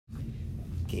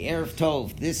Okay, Erev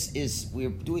Tov. We're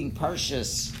doing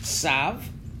Parshas Tzav.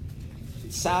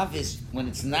 Tzav is when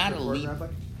it's not a leap.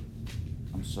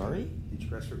 I'm sorry? Did you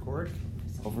press record?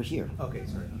 Over here. Okay,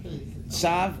 sorry.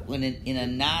 Tzav, when in a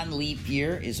non-leap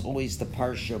year, is always the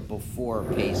Parsha before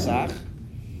Pesach.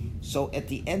 So at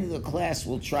the end of the class,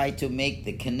 we'll try to make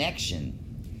the connection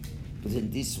between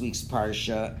this week's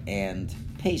Parsha and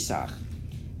Pesach.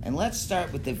 And let's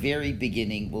start with the very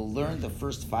beginning. We'll learn the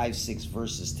first 5-6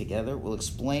 verses together. We'll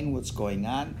explain what's going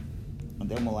on, and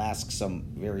then we'll ask some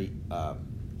very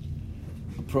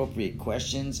appropriate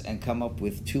questions and come up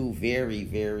with two very,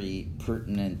 very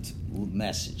pertinent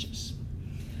messages.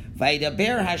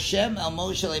 Vaydaber Hashem el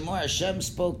Moshe lemor. Hashem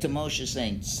spoke to Moshe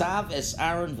saying, Tzav es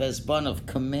Aaron vesbanav,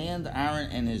 command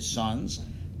Aaron and his sons,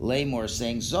 lemor,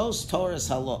 saying, Zos Torahs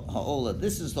ha'olah.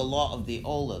 This is the law of the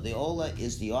Olah. The Olah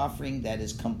is the offering that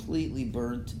is completely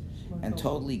burnt and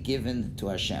totally given to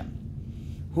Hashem.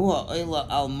 Hu ha'olah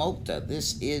al mokta.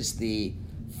 This is the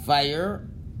fire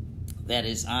that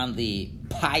is on the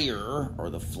pyre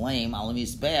or the flame al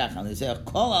mizbeach. And they say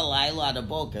kol halayla ad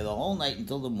haboker, the whole night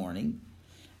until the morning.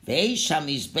 Veish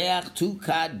hamizbeach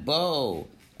tukad bo,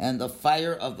 and the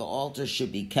fire of the altar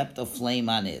should be kept aflame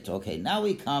on it. Okay, now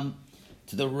we come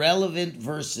to the relevant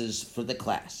verses for the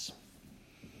class.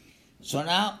 So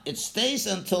now it stays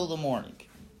until the morning.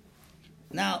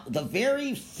 Now, the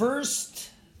very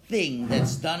first thing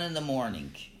that's done in the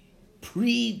morning,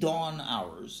 pre-dawn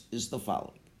hours, is the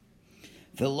following.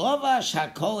 V'lovash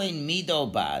hakohen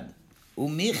midobad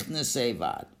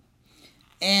umichnesevad,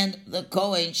 and the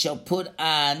Kohen shall put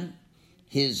on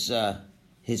his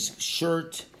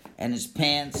shirt and his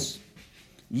pants.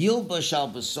 Yilbash al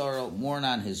basaro, worn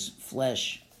on his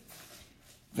flesh.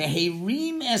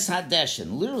 Vehirim es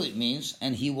hadeshen, literally it means,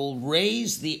 and he will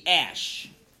raise the ash.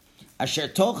 Asher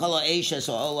tochal ha'esh es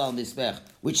ha'ol al mizbeach,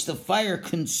 which the fire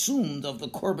consumed of the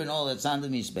korban oil that's on the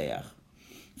mizbeach.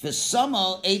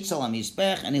 V'samal eitz al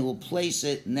mizbeach, and he will place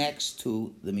it next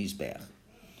to the mizbeach.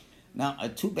 Now,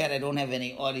 too bad I don't have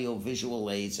any audio-visual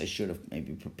aids. I should have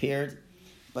maybe prepared.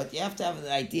 But you have to have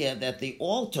the idea that the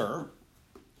altar,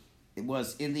 it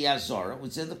was in the Azara, it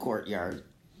was in the courtyard,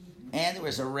 and there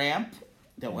was a ramp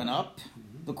that went up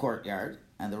the courtyard,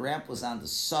 and the ramp was on the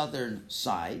southern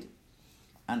side.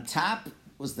 On top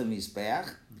was the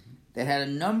Mizbeach that had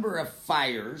a number of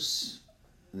fires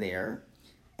there,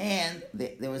 and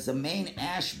there was a main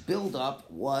ash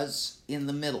buildup was in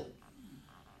the middle.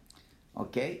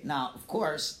 Okay, now, of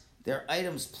course, there are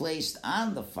items placed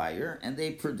on the fire, and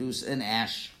they produce an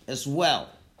ash as well.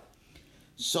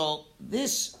 So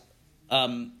this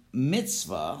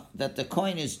mitzvah that the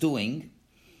Kohen is doing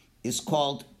is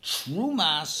called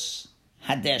Trumas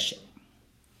Hadeshen,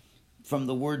 from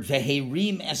the word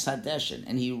Veherim es Hadeshen,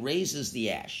 and he raises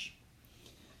the ash.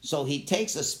 So he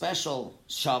takes a special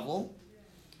shovel,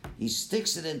 he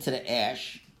sticks it into the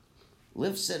ash,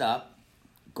 lifts it up,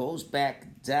 goes back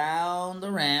down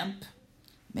the ramp,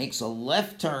 makes a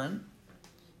left turn,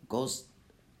 goes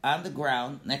on the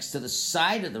ground next to the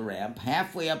side of the ramp,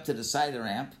 halfway up to the side of the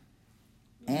ramp,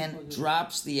 and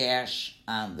drops the ash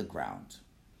on the ground.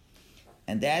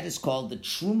 And that is called the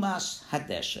Trumas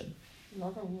Hadeshen.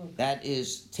 That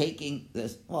is taking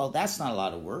this, well, that's not a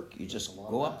lot of work. You just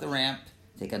go up the ramp,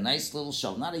 take a nice little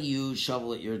shovel, not a huge shovel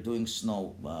that you're doing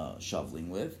snow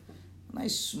shoveling with, a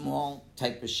nice small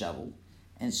type of shovel,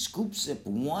 and scoops up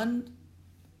one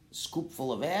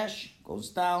scoopful of ash, goes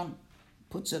down,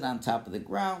 puts it on top of the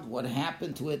ground. What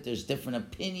happened to it? There's different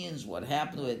opinions. What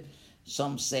happened to it?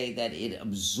 Some say that it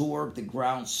absorbed the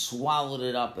ground, swallowed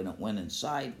it up, and it went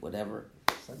inside, whatever.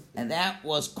 And that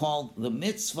was called the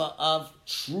mitzvah of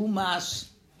Trumas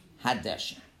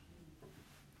Hadeshen.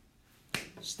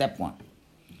 Step 1.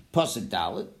 Pasuk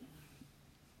Dalet.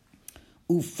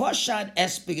 Ufashad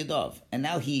es begedov. And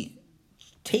now he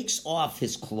takes off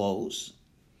his clothes,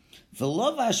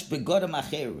 v'lovash begodam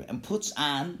acher, and puts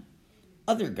on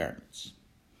other garments.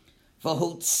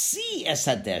 V'hotzi es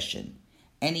hadeshen,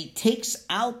 and he takes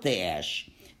out the ash,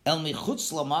 el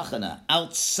michutz lamachana,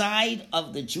 outside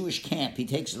of the Jewish camp. He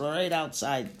takes it right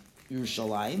outside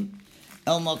Yerushalayim,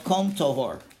 el makom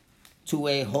tohor, to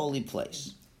a holy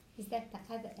place.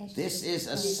 This is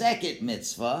a second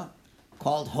mitzvah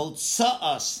called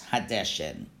hotza'as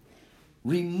hadeshen,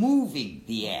 removing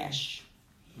the ash.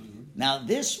 Now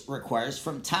this requires,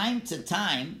 from time to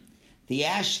time, the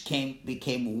ash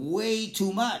became way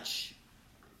too much.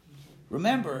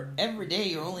 Remember, every day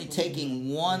you're only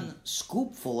taking one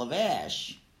scoopful of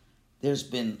ash. There's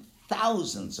been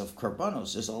thousands of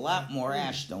korbanos. There's a lot more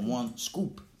ash than one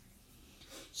scoop.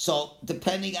 So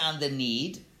depending on the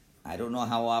need, I don't know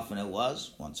how often it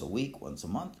was, once a week, once a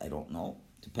month, I don't know.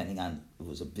 depending on if it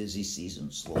was a busy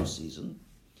season, slow season.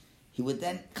 He would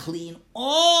then clean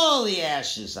all the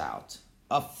ashes out,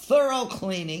 a thorough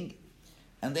cleaning,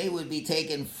 and they would be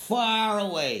taken far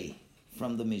away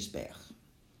from the Mizbech.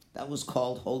 That was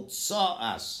called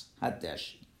Hotza'as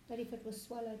Hadesh. But if it was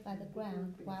swallowed by the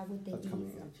ground, why would there be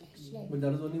ash left? But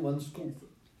there is only one scoop.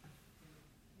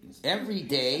 Every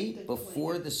day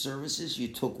before the services, you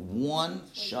took one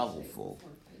shovelful.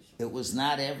 It was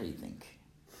not everything.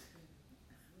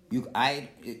 You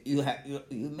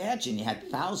imagine you had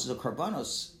thousands of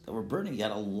karbanos that were burning. You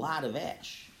had a lot of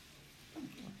ash.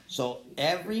 So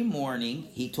every morning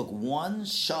he took one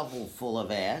shovelful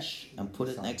of ash and put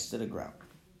it next to the ground.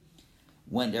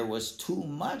 When there was too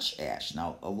much ash,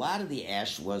 now a lot of the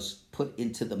ash was put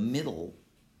into the middle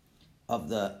of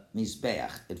the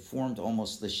mizbeach. It formed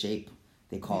almost the shape,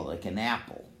 they call it like an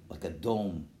apple, like a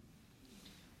dome.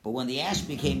 But when the ash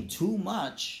became too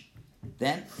much,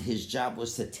 then his job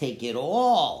was to take it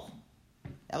all.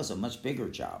 That was a much bigger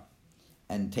job.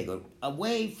 And take it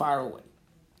away, far away.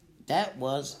 That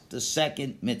was the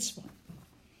second mitzvah.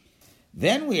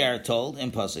 Then we are told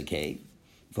in Pasuk Hey,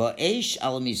 for Eish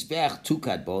al Mizbeach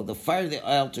tukadbo, the fire of the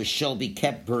altar shall be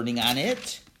kept burning on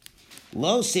it.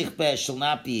 Lo sichbeh shall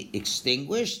not be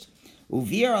extinguished.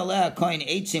 Uvir aleh kohen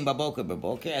eitzim baboker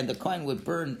baboker, and the kohen would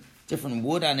burn different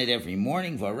wood on it every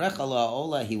morning. Varech ala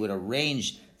ola, he would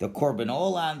arrange the korban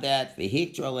ola on that.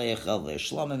 V'hiktra alechel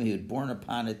v'shlomim, he would burn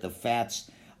upon it the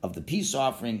fats of the peace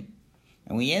offering.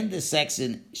 And we end this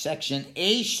section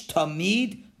Eish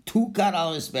tamid tukad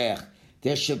al mizbech.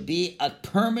 There should be a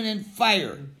permanent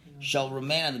fire shall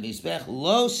remain on the mizbech.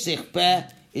 Lo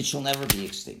sichbeh, it shall never be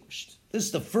extinguished. This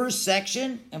is the first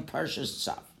section in Parshas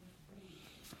Tzav.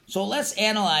 So let's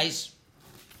analyze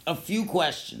a few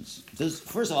questions.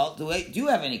 First of all, do you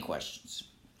have any questions?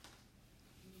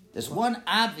 There's one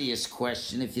obvious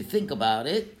question if you think about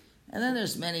it, and then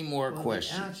there's many more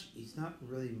questions. The ash, he's not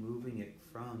really moving it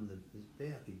from the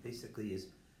mizbeach. He basically is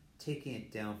taking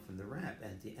it down from the ramp,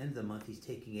 and at the end of the month, he's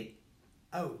taking it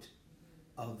out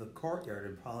of the courtyard,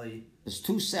 and probably There's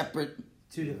two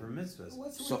different mitzvahs.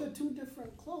 What's with the two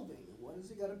different clothing? Why does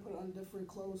he got to put on different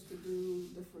clothes to do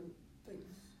different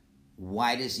things?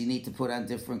 Why does he need to put on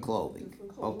different clothing?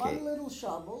 Different clothes. Okay. One little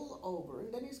shovel over,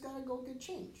 and then he's got to go get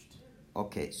changed.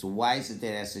 Okay, so why is it that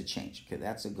it has to change? Okay,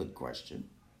 that's a good question.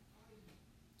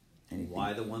 Anything?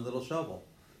 Why the one little shovel?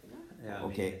 Yeah, I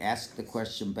Okay, mean, ask the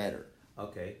question better.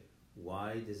 okay,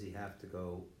 why does he have to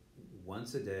go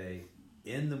once a day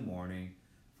in the morning,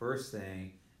 first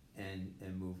thing, and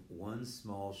move one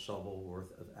small shovel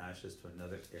worth of ashes to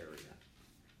another area?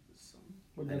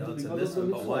 I know it's a mitzvah,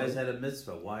 but why is that a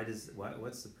mitzvah?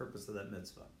 What's the purpose of that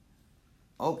mitzvah?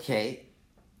 Okay,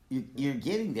 you're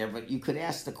getting there, but you could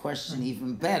ask the question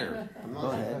even better. I'm Go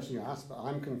not ahead. the question you asked, but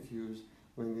I'm confused.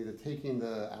 When they're taking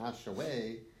the ash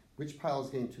away, which pile is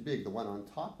getting too big? The one on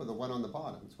top or the one on the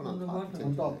bottom? It's one on top. It's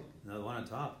getting too big. No, the one on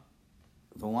top.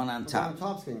 The one on The one top. on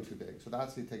top's getting too big, so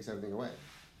that's he takes everything away.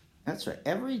 That's right.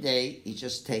 Every day he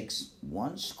just takes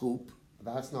one scoop.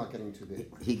 That's not getting too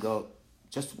big. He go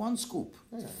just one scoop,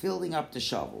 Yeah. filling up the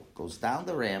shovel, goes down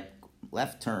the ramp,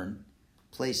 left turn,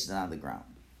 places it on the ground.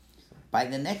 By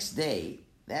the next day,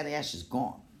 that ash is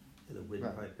gone. The wind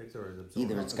Right. probably picked it or is it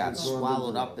Either absorbed? it's got Absorbed swallowed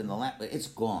into up the- in the lamp, but it's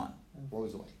gone.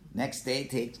 Blows away. Next day,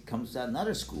 comes down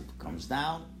another scoop, comes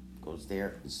down, goes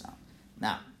there, is down.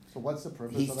 Now, So what's the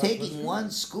purpose he's of that? taking one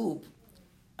scoop,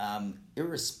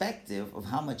 irrespective of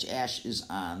how much ash is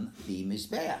on the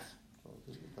mizbeach.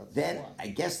 That's Then why. I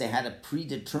guess they had a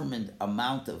predetermined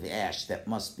amount of ash that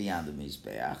must be on the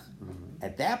mizbeach.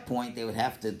 At that point, they would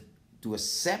have to do a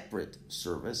separate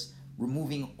service,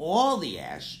 removing all the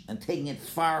ash and taking it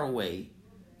far away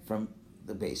from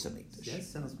the base of Mikdash. That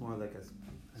sounds more like a.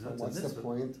 So what's the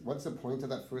point? What's the point of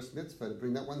that first mitzvah to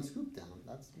bring that one scoop down?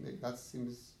 That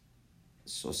seems.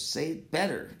 So say it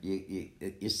better.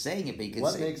 You're saying it, but you can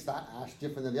What say makes that ash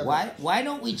different than the other? why. ash? Why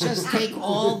don't we just take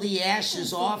all the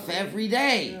ashes off every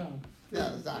day?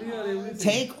 Yeah, exactly.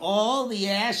 Take all the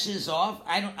ashes off.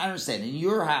 I don't understand. In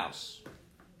your house,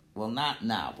 well, not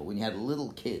now, but when you had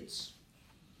little kids,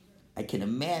 I can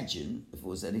imagine if it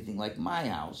was anything like my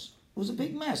house, it was a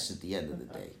big mess at the end of the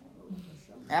day.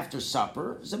 After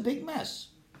supper, it was a big mess.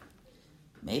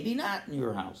 Maybe not in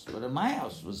your house, but in my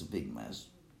house it was a big mess.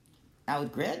 Now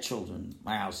with grandchildren,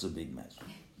 my house is a big mess.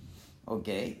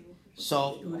 Okay,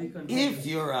 so if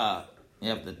you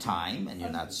have the time and you're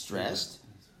not stressed,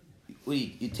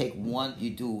 you take one, you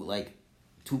do like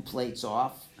 2 plates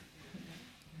off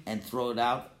and throw it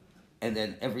out and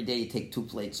then every day you take 2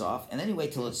 plates off, and then you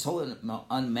wait till it's so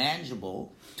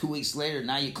unmanageable. 2 weeks later,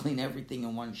 now you clean everything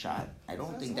in one shot. I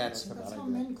don't think that's how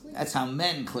men clean. that's how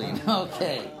men clean.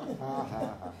 Okay,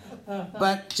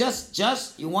 but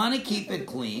just you want to keep it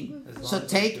clean. As long So as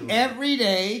take you do it. every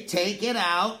day, take it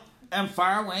out, and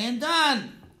far away and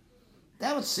done.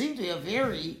 That would seem to be a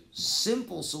very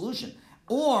simple solution.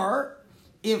 Or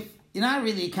if you're not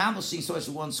really accomplishing so much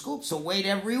with one scoop, so wait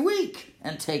every week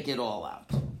and take it all out.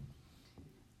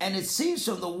 And it seems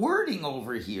from the wording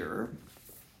over here,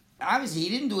 obviously he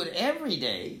didn't do it every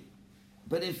day,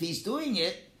 but if he's doing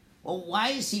it, well, why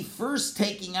is he first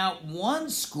taking out 1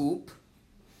 scoop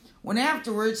when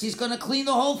afterwards he's going to clean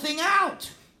the whole thing out?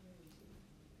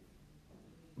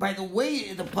 By the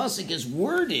way the pasuk is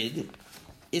worded,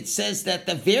 it says that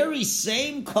the very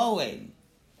same Kohen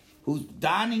who's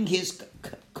donning his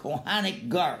Kohanic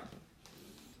garb,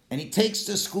 and he takes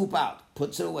the scoop out,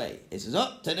 puts it away. He says,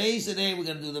 oh, today's the day we're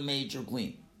going to do the major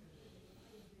clean.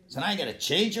 So now you got to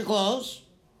change your clothes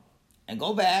and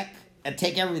go back and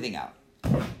take everything out.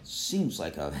 Seems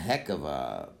like a heck of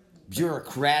a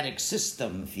bureaucratic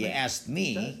system, if you asked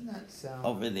me, Doesn't that sound...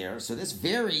 over there. So that's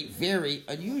very, very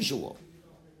unusual.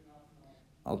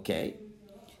 Okay?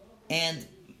 And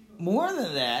more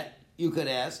than that, you could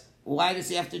ask, why does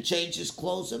he have to change his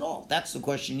clothes at all? That's the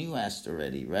question you asked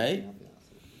already, right?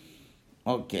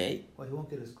 Okay. Well, he won't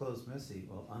get his clothes messy.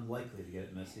 Well, unlikely to get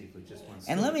it messy if we just want...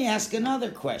 And let me ask another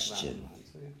question.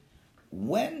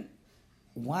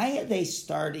 Why are they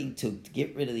starting to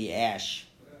get rid of the ash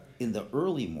in the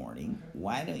early morning?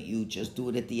 Why don't you just do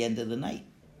it at the end of the night?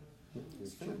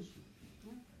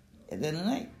 At the end of the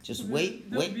night. Just wait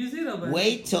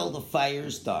till the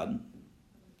fire's done,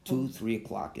 2, 3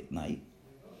 o'clock at night,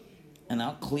 and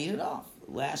I'll clean it off.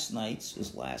 Last night's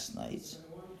is last night's.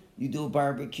 You do a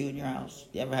barbecue in your house?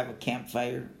 You ever have a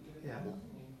campfire? Yeah.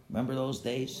 Remember those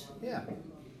days? Yeah.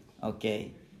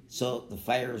 Okay. So the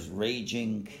fire is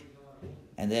raging,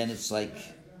 and then it's like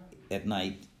at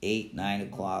night, 8, 9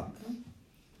 o'clock.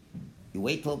 You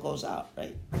wait till it goes out,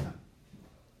 right?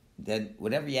 Then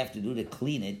whatever you have to do to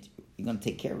clean it, you're going to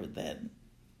take care of it then.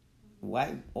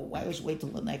 Why always wait till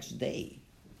the next day?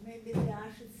 Maybe the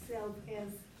ash itself has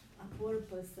a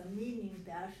purpose, a meaning,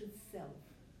 the ash itself.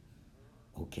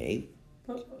 Okay.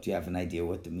 Do you have an idea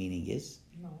what the meaning is?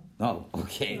 No. Oh,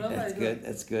 okay. No, That's I good. don't.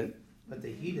 That's good. But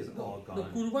the heat is all The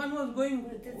gone. Kurban was going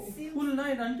But it seems- full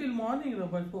night until morning,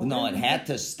 Robert. No, it had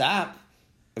to stop.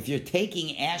 If you're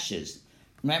taking ashes,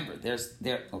 remember, there's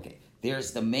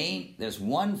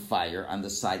one fire on the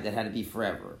side that had to be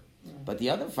forever. But the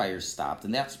other fires stopped,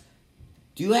 and that's...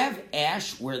 Do you have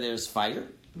ash where there's fire?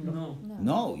 No.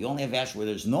 No, you only have ash where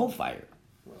there's no fire.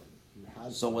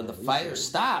 So when the fire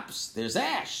stops, there's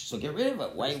ash. So get rid of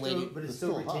it. Why are you waiting? But it's It's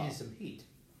still still retaining hot. some heat.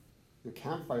 The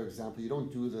campfire example, you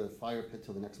don't do the fire pit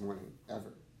till the next morning,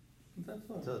 ever. That's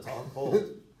all. Until it's all cold.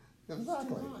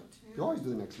 Exactly. hot, yeah. You always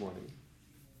do the next morning.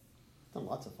 Done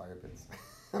lots of fire pits.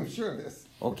 I'm sure of this.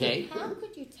 Okay. How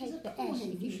could you take the ash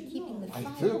if you were keeping the I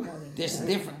fire do. going? There's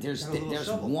different. There's Got a little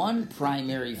shovel. one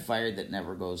primary fire that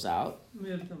never goes out,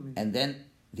 Welcome. and then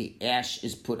the ash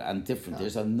is put on different.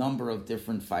 There's a number of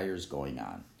different fires going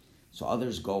on, so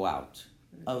others go out.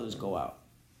 Others go out.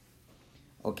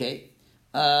 Okay.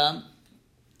 All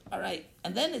right,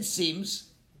 and then it seems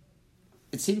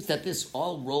that this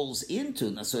all rolls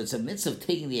into, so it's a mitzvah of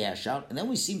taking the ash out, and then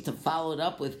we seem to follow it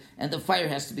up with, and the fire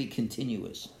has to be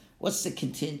continuous. What's the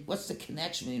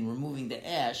connection between removing the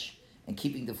ash and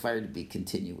keeping the fire to be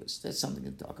continuous? That's something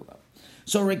to talk about.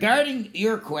 So regarding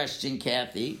your question,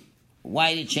 Kathy,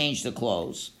 why to change the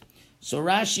clothes? So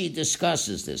Rashi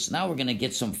discusses this. Now we're going to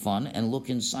get some fun and look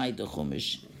inside the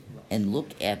Chumash and look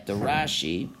at the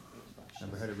Rashi.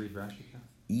 Remember how to read Rashi?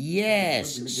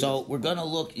 Yes. So we're going to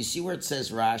look. You see where it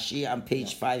says Rashi on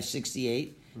page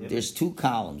 568? Yep. There's 2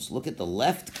 columns. Look at the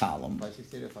left column,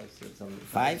 568 or 567?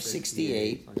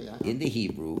 568 Okay, yeah. in the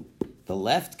Hebrew. The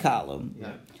left column,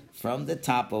 Yeah. from the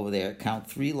top over there, count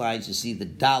 3 lines. You see the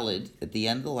Dalid at the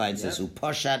end of the line says Yep.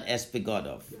 Upashat es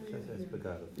begodov. That's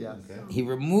Begadov. Yes. Okay. He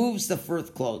removes the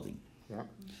first clothing. Yeah.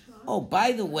 Oh,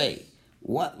 by the way,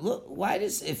 what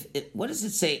does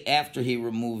it say after he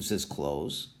removes his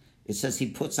clothes? It says he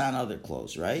puts on other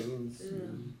clothes, right?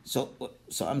 So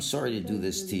I'm sorry to do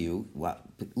this to you.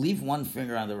 Leave one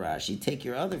finger on the Rashi, take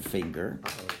your other finger,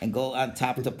 and go on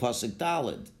top of the pasuk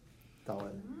Dalid.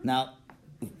 Now,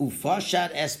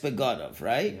 ufashat es begodov,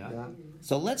 right? Yeah. Yeah.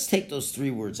 So let's take those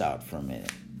 3 words out for a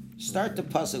minute. Start the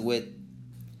pasuk with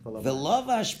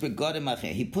velavash begodim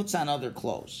acheh. He puts on other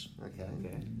clothes. Okay.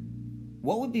 Okay.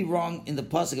 What would be wrong in the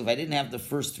pasuk if I didn't have the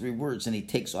first 3 words and he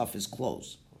takes off his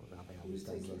clothes?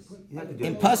 You have to do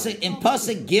In it.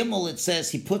 Pasuk Gimel, it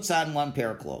says he puts on one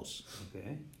pair of clothes.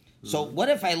 Okay. So what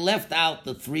if I left out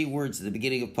the 3 words at the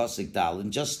beginning of Pasuk Dal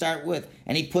and just start with,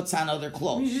 and he puts on other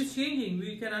clothes? He's changing.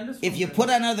 We can understand. If you that.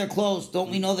 put on other clothes, don't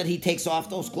we know that he takes off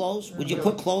those clothes? Would you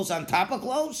put clothes on top of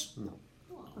clothes?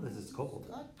 This is cold.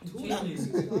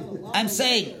 I'm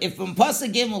saying, if in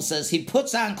Pasuk Gimel says he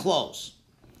puts on clothes,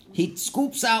 he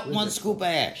scoops out 1 scoop of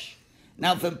ash.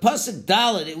 Now, if in Pasuk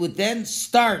Dalet, it would then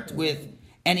start with,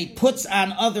 and he puts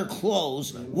on other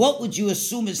clothes, what would you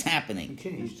assume is happening?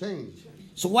 He's changed.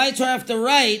 So why do I have to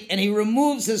write, and he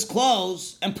removes his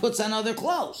clothes and puts on other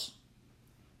clothes?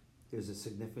 There's a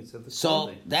significance of the So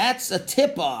clothing. that's a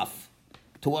tip-off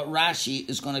to what Rashi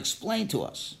is going to explain to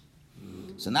us.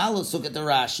 So now let's look at the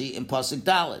Rashi in Pasuk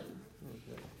Dalet.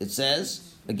 It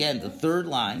says, again, the 3rd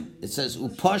line, it says,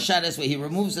 Upashat es, he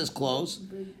removes his clothes.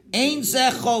 Ein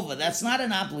zeh chova, that's not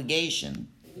an obligation.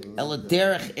 Ela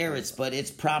derech eretz, but it's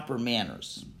proper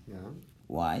manners. Yeah.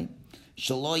 Why?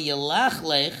 Shelo yelach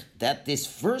lech, that this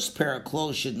first pair of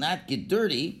clothes should not get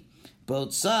dirty.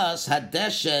 Botzas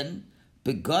hadeshen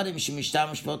begadim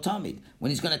shemishtamish botamid. When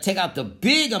he's going to take out the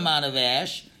big amount of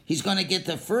ash, he's going to get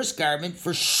the first garment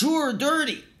for sure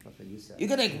dirty. You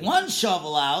can take 1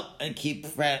 shovel out and keep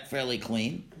fairly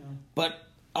clean, but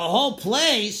a whole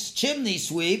place, chimney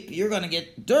sweep, you're going to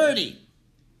get dirty.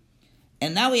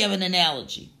 And now we have an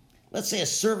analogy. Let's say a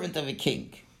servant of a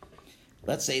king.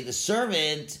 Let's say the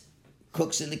servant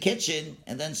cooks in the kitchen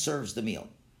and then serves the meal.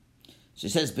 So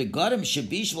it says, "Begadim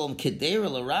shabishvom kedera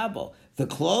l'rabo." The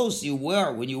clothes you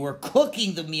wear when you were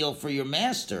cooking the meal for your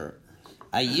master,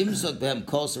 ayimzok behem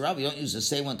kos l'rabo. You don't use the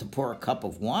same one to pour a cup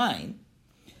of wine.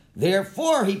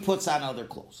 Therefore, he puts on other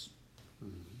clothes.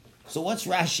 So what's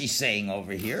Rashi saying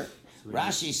over here?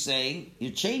 Rashi's saying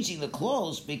you're changing the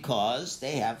clothes because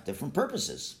they have different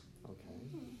purposes. Okay.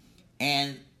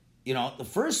 And, the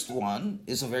first one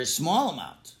is a very small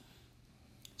amount.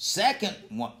 A second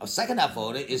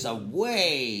avoda is a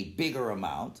way bigger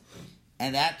amount.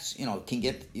 And that's, can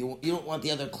get, you don't want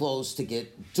the other clothes to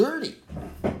get dirty.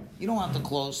 You don't want the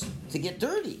clothes to get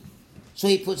dirty. So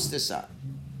he puts this on.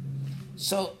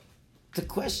 So the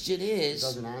question is...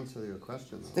 Doesn't answer your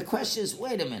question, though. The question is,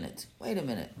 wait a minute.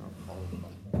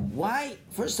 Why,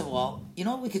 first of all,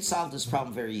 we could solve this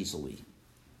problem very easily.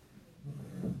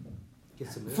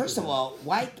 First of all,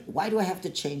 why do I have to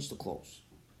change the clothes?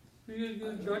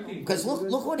 Because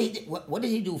look what he did. What did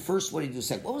he do first? What did he do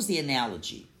second? What was the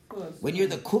analogy? When you're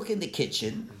the cook in the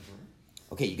kitchen,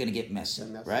 okay, you're going to get messy,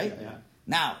 right? Yeah.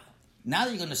 Now that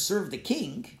you're going to serve the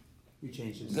king, You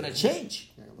change it. you're going to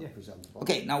change. Yeah, presentable.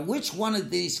 Okay, now which one of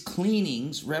these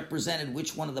cleanings represented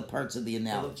which one of the parts of the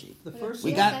analogy? The first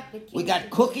We one. got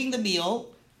cooking the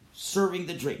meal, serving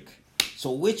the drink.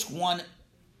 So which one?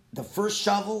 The first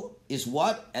shovel is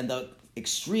what, and the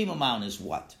extreme amount is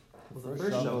what? Well, the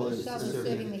first shovel is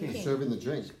serving the king. Serving the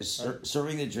drink.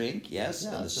 Serving the drink, yes.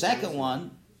 Yeah, And the it's second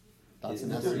one, That's is an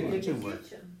the dirty estimate. kitchen work.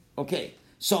 okay.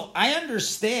 So I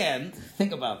understand.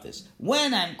 Think about this.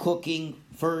 When I'm cooking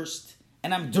first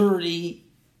and I'm dirty,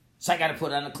 so I got to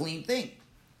put on a clean thing.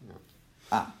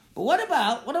 Yeah. But what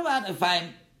about if I'm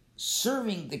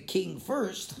serving the king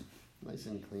first Nice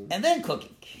and clean. and then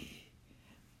cooking?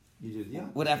 You do the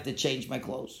opposite. Would I have to change my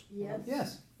clothes? Yes.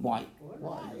 Yes. Why?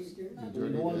 Why? You're not You're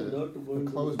doing dirty. it.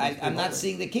 The clothes I'm must be not holy.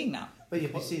 seeing the king now. But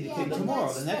you'll be seeing the Yeah, kid but tomorrow.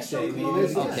 that's The next day, special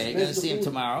maybe clothes. Okay, gonna see him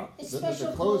tomorrow. It's The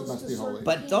special clothes clothes must to be serve holy. the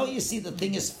But king. don't you see the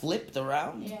thing is flipped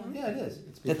around? Yeah. Yeah, it is.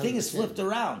 It's The because thing of is king. flipped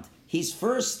around. He's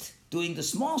first doing the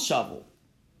small shovel,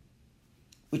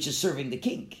 which is serving the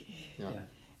king. Yeah.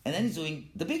 And then he's doing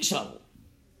the big shovel.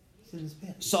 It's in his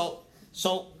pants.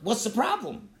 So what's the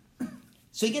problem?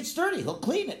 So he gets dirty, he'll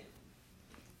clean it.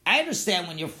 I understand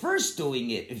when you're first doing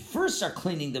it, if you first are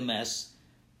cleaning the mess,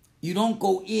 you don't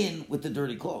go in with the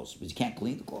dirty clothes, because you can't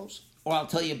clean the clothes. Or I'll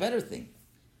tell you a better thing.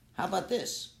 How about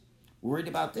this? Worried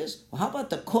about this? Well, how about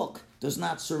the cook does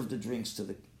not serve the drinks to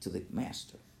the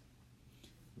master?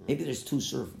 Maybe there's 2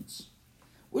 servants.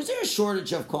 Was there a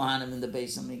shortage of Kohanim in the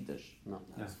Beis Hamikdash? No.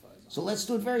 So let's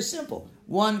do it very simple.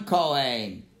 One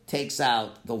Kohen takes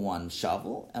out the 1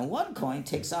 shovel, and 1 Kohen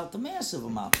takes out the massive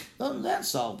amount. Doesn't that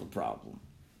solve the problem?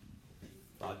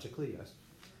 Logically, yes.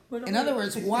 In other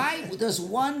words, why does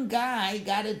one guy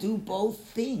got to do both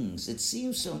things? It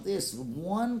seems from this,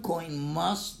 1 Kohen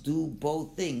must do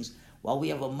both things while we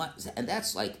have and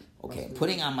that's like, okay, I'm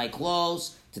putting on my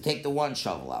clothes to take the 1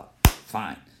 shovel out.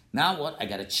 Fine. Now what? I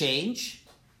got to change.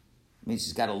 Means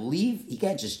he's got to leave. He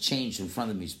can't just change in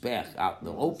front of his back out in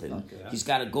the open. He's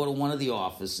got to go to one of the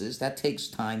offices. That takes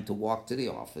time to walk to the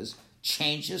office,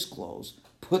 change his clothes,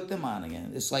 put them on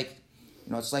again. It's like,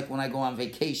 it's like when I go on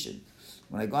vacation.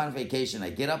 When I go on vacation, I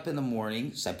get up in the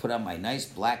morning, so I put on my nice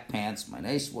black pants, my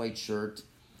nice white shirt,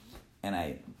 and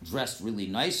I dress really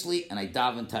nicely, and I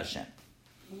daven to Hashem.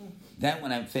 Then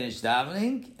when I'm finished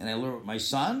davening, and I learn with my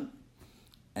son,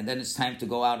 and then it's time to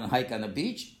go out and hike on the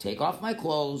beach, take off my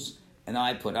clothes, and now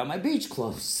I put on my beach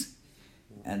clothes.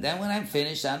 And then when I'm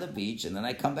finished on the beach, and then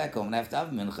I come back home and after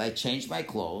daven mincha, I change my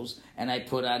clothes, and I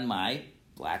put on my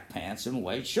black pants and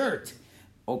white shirt.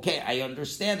 Okay, I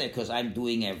understand that because I'm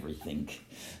doing everything,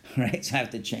 right? So I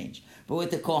have to change. But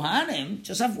with the Kohanim,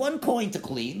 just have one coin to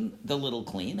clean, the little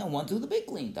clean, and one to the big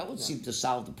clean. That would seem to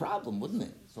solve the problem, wouldn't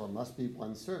it? So it must be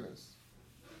one service.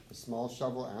 The small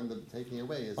shovel and the taking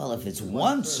away is. Well, if it's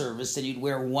one service, then you'd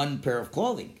wear one pair of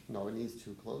clothing. No, it needs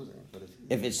two clothing. But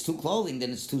if it's two clothing,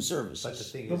 then it's two But the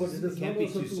services. thing No, but is, it it is can't not be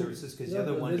also two two- services because Yeah, the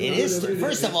other but one. It is. Every day.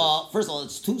 First of all,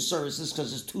 it's two services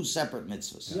because it's two separate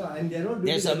mitzvahs. Yeah, and they're not doing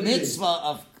There's it a every day. mitzvah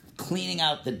of cleaning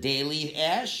out the daily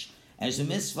ash, and there's a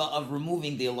mitzvah of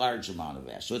removing the large amount of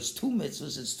ash. So it's two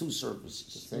mitzvahs, it's two the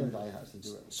services. same guy has to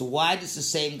do it. So why does the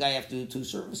same guy have to do two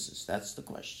services? That's the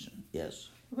question. Yes.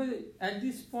 Because at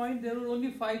this point there were only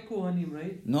 5 Kohanim,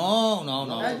 right?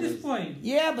 No. At this point.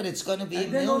 Yeah, but it's going to be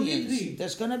And then only millions. 3.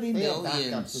 There's going to be Hey, back up, those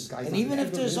millions. guys And on even the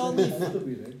if there's It's only, supposed to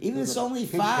be, right? even if it's only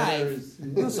Pinch 5, hitters.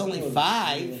 even if it's only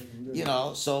 5, you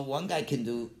know, so one guy can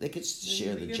do, they could Then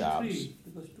share you the became jobs. 3,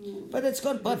 because 2. But it's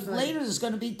good. But later there's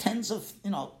going to be tens of,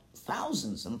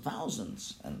 thousands and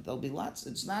thousands, and there'll be lots.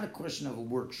 It's not a question of a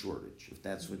work shortage, if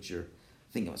that's what you're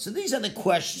thinking about. So these are the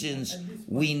questions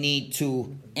we need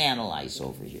to analyze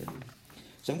over here.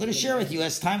 So I'm going to share with you,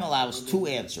 as time allows, 2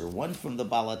 answers. One from the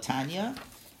Balatanya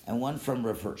and one from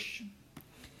Rav Hirsch.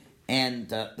 And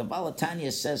the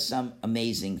Balatanya says some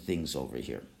amazing things over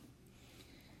here.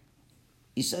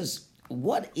 He says,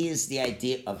 what is the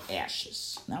idea of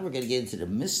ashes? Now we're going to get into the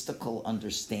mystical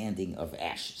understanding of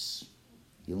ashes.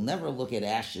 You'll never look at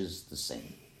ashes the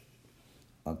same.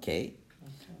 Okay?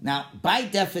 Now, by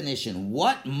definition,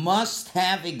 what must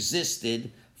have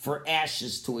existed for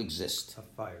ashes to exist? A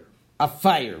fire. A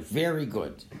fire. Very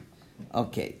good.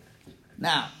 Okay.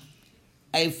 Now,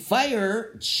 a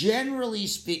fire,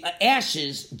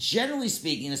 ashes, generally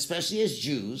speaking, especially as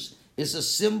Jews, is a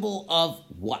symbol of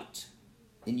what?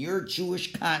 In your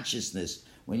Jewish consciousness,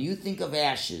 when you think of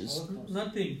ashes,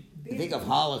 Nothing. you think of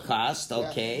Holocaust,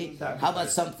 okay? Yeah. How about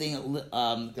something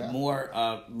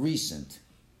more recent?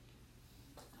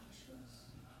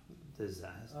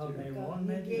 Disaster.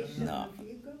 Negation No. of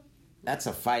ego? That's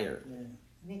a fire.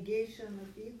 Negation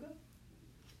of ego?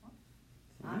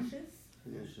 Ashes?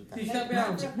 Tisha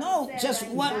B'Av. No, just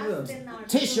what?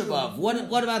 Tisha B'Av.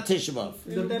 What about Tisha B'Av?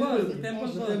 The temple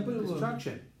burn.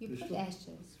 Destruction. You put ashes,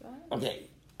 right? Okay,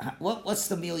 what's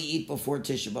the meal you eat before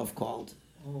Tisha B'Av called?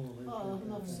 Oh,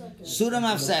 enough seconds. Sudam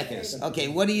Avsekes. Okay,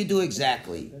 what do you do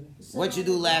exactly? What'd you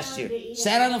do last year?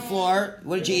 Sat on the floor.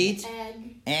 What did you eat?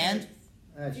 Egg. And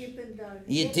Ash. Deep and dark.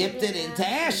 you dipped it into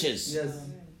ashes. Yes.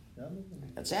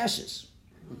 That's ashes.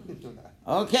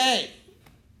 Okay.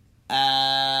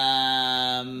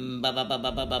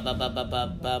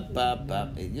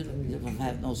 You don't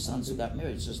have no sons who got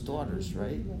married. It's just daughters,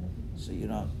 right? So you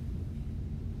don't.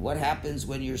 What happens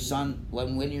when your son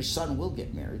will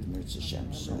get married? Mirz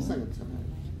Hashem. So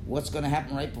what's going to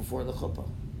happen right before the chuppah?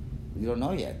 You don't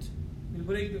know yet. We'll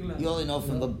break the glass. You only know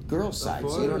from the girl's side,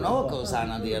 so you don't know what goes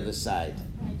on the other side.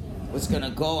 What's going to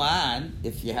go on,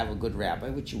 if you have a good rabbi,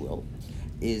 which you will,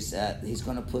 is he's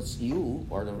going to put you,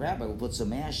 or the rabbi will put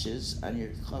some ashes on your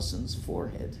chassan's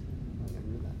forehead.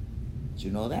 Did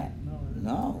you know that?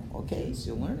 No. Okay, so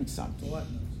you're learning something.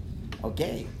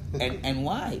 Okay, and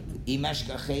why?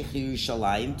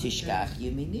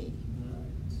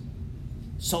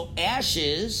 So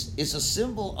ashes is a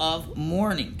symbol of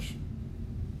mourning.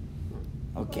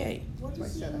 Okay. What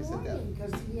is he I said that. mourning?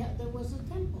 Because there was a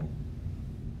temple.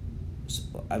 So,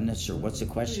 I'm not sure. What's the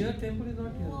Your question? temple is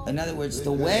not here. In other words,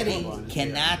 the wedding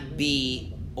cannot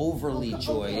be overly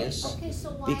joyous Okay, so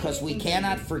why because we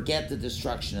cannot forget the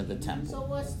destruction of the So temple.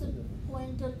 what's the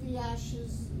point of the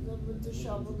ashes with the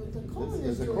shovel that the Kohen It's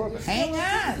is a doing? korban. It's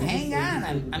Hang still-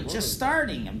 on. I'm just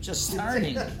starting. I'm just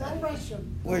starting. Don't rush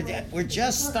him. We're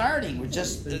just starting. We're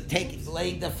just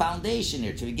laying the foundation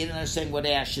here to begin to understand what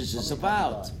ashes is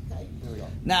about. Okay. There we go.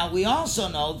 Now, we also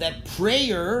know that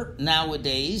prayer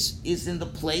nowadays is in the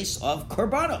place of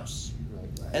korbanos.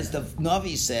 As the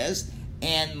Navi says,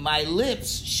 and my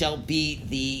lips shall be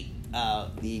the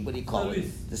what do you call Service.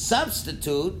 it? The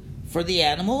substitute for the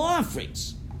animal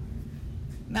offerings.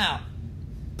 Now,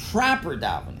 proper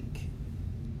davening,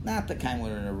 not the kind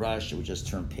when we're in a rush or we just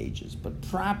turn pages, but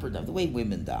proper davening, the way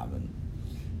women daven.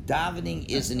 Davening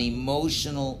is an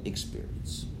emotional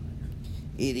experience.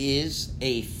 It is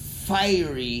a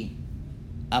fiery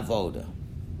avoda.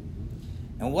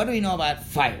 And what do we know about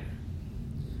fire?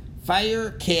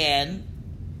 Fire can,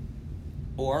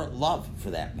 or love for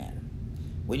that matter,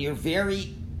 when you're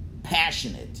very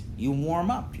passionate, you warm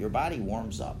up, your body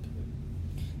warms up.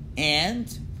 And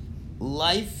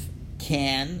life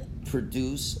can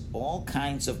produce all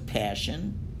kinds of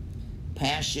passions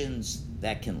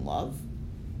that can love,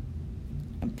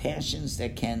 and passions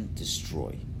that can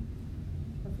destroy.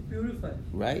 Purify.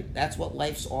 Right? That's what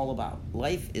life's all about.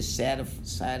 Life is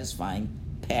satisfying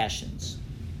passions,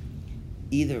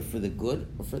 either for the good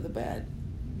or for the bad.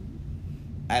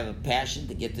 I have a passion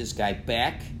to get this guy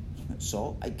back,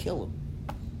 so I kill him.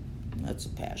 That's a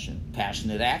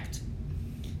passionate act.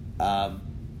 I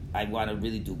want to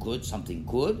really do something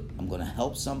good. I'm going to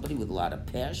help somebody with a lot of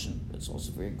passion. That's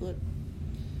also very good.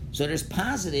 So there's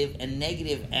positive and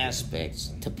negative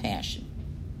aspects to passion.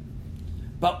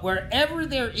 But wherever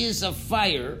there is a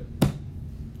fire,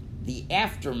 the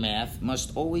aftermath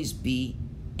must always be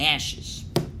ashes.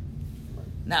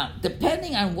 Now,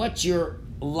 depending on what you're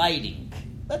lighting,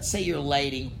 let's say you're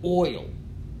lighting oil,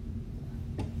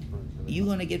 are you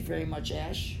going to get very much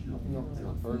ash?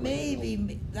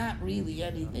 Maybe, not really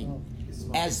anything.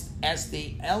 As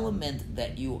the element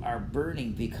that you are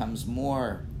burning becomes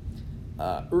more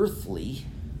earthly,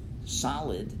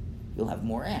 solid, you'll have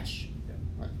more ash.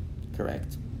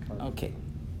 Correct? Okay.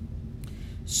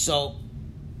 So,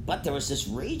 but there was this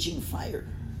raging fire.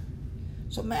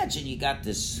 So imagine you got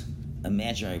this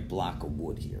imaginary block of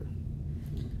wood here.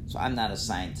 So I'm not a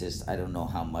scientist. I don't know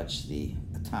how much the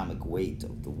atomic weight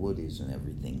of the wood is and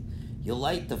everything. You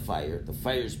light the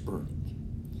fire's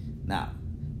burning. Now,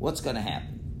 what's going to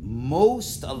happen?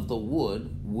 Most of the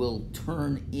wood will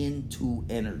turn into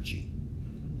energy,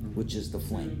 which is the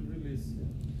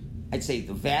flame. I'd say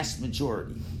the vast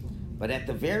majority. But at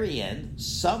the very end,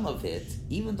 some of it,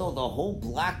 even though the whole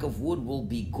block of wood will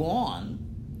be gone,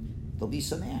 there'll be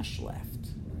some ash left.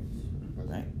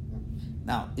 Right?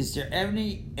 Now, is there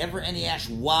ever any ash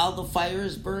while the fire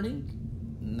is burning?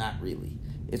 Not really.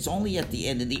 It's only at the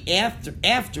end. In the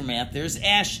aftermath, there's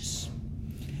ashes.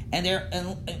 And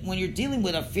when you're dealing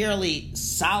with a fairly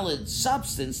solid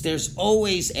substance, there's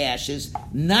always ashes.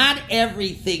 Not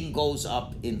everything goes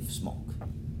up in smoke.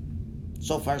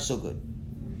 So far, so good.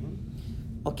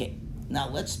 Okay, now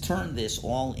let's turn this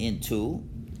all into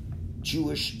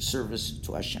Jewish service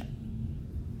to Hashem.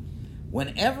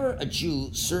 Whenever a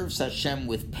Jew serves Hashem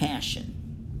with passion,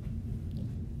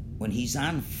 when he's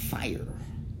on fire,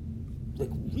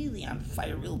 like really on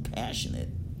fire, real passionate,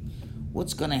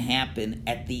 what's going to happen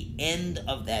at the end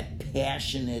of that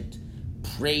passionate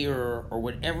prayer or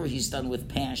whatever he's done with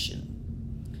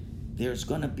passion? There's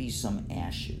going to be some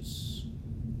ashes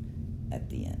at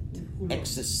the end.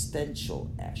 Existential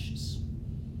ashes.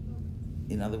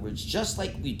 In other words, just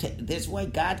like that's why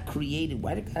God created,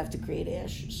 why did God have to create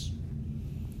ashes?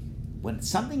 When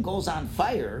something goes on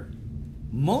fire,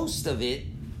 most of it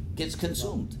gets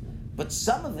consumed. But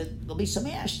some of it, there'll be some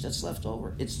ash that's left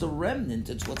over. It's the remnant,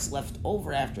 it's what's left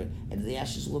over after it. And the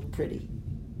ashes look pretty.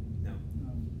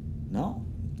 No.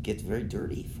 It gets very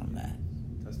dirty from that.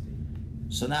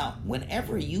 So now,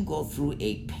 whenever you go through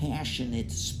a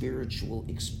passionate spiritual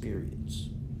experience,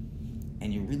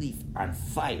 and you're really on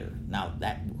fire, now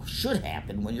that should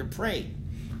happen when you're praying.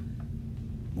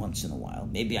 Once in a while,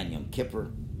 maybe on Yom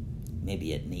Kippur,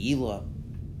 maybe at Ne'ilah,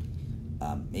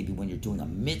 maybe when you're doing a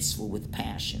mitzvah with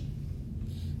passion.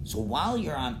 So while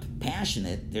you're on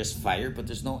passionate, there's fire, but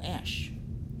there's no ash.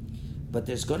 But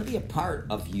there's going to be a part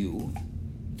of you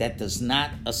that does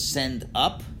not ascend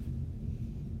up,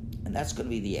 and that's going to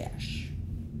be the ash.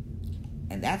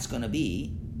 And that's going to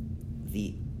be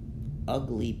the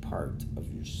ugly part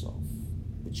of yourself,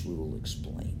 which we will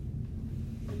explain.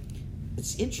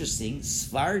 It's interesting,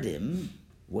 Sfardim,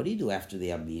 what do you do after the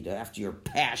Amidah? After your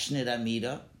passionate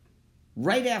Amidah?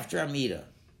 Right after Amidah,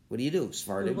 what do you do,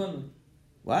 Sfardim?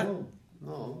 What?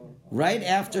 No. Right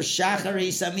after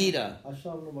Shacharis Amidah.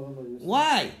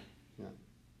 Why?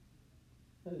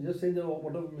 Just saying that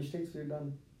whatever mistakes we've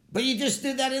done. But you just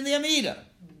did that in the Amidah.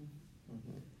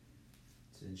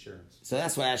 It's insurance. So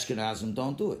that's why Ashkenazim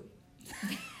don't do it.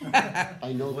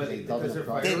 I know that they Because they're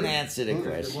doesn't Didn't fiery. answer the They're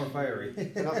question. more fiery.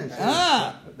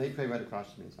 They pray right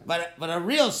across from me. So. But a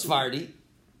real Sephardi,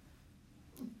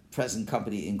 present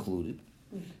company included,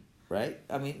 right?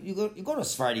 I mean, you go to a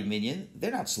Sephardi minyan,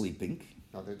 they're not sleeping.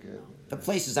 No, they're good. The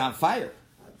place is on fire.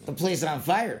 The place is on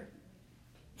fire.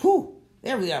 Whew!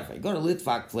 They're really on fire. You go to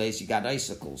Litvak place, you got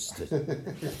icicles to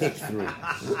pick through.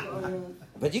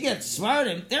 But you get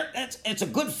Sephardim, it's a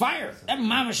good fire. They're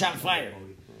mamash on fire.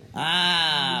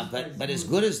 But as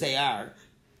good as they are,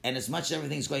 and as much as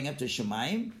everything's going up to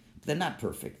Shemayim, they're not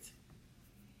perfect.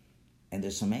 And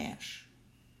there's some ash.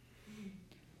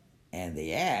 And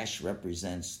the ash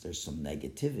represents there's some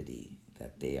negativity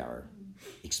that they are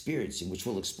experiencing, which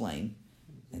we'll explain.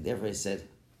 And therefore I said,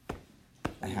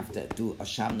 I have to do a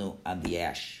shamnu on the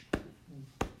ash.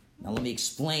 Now let me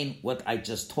explain what I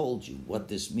just told you, what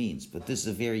this means. But this is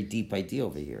a very deep idea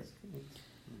over here.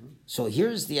 So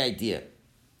here's the idea.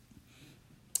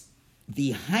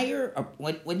 The higher,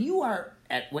 when you are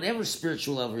at whatever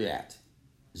spiritual level you're at,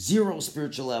 0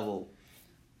 spiritual level,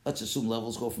 let's assume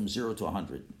levels go from 0 to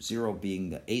 100. 0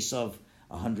 being Esav,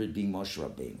 100 being Moshe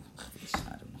Rabbeinu. I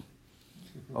don't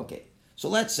know. Okay, so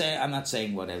let's say, I'm not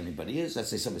saying what anybody is. Let's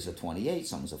say someone's a 28,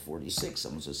 someone's a 46,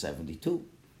 someone's a 72.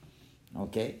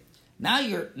 Okay, now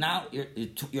you're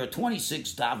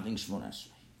 26 davening Shmonas,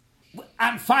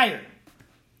 on fire.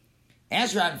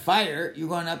 As you're on fire, you're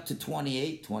going up to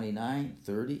 28, 29,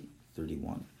 30,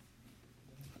 31.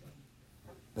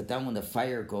 But then when the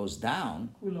fire goes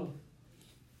down,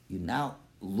 you now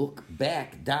look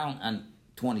back down on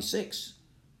 26.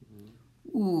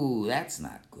 Ooh, that's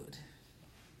not good.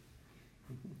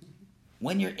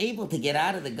 When you're able to get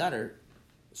out of the gutter,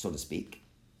 so to speak,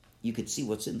 you could see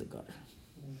what's in the gutter.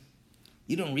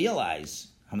 You don't realize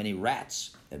how many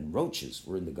rats and roaches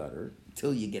were in the gutter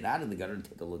until you get out of the gutter and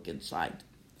take a look inside.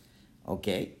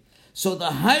 Okay? So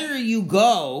the higher you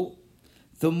go,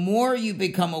 the more you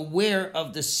become aware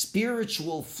of the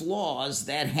spiritual flaws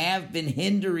that have been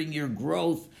hindering your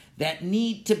growth that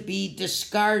need to be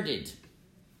discarded.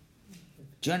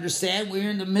 Do you understand? When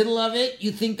you're in the middle of it,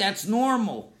 you think that's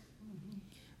normal.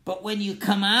 But when you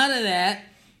come out of that,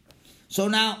 so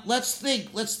now let's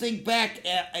think back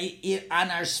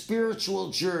on our spiritual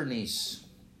journeys.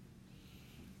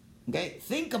 Okay?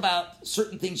 Think about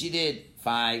certain things you did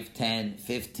 5, 10,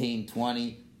 15,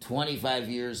 20, 25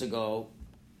 years ago.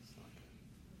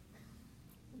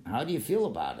 How do you feel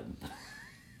about them?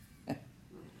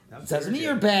 Doesn't mean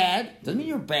you're bad. Doesn't mean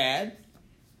you're bad.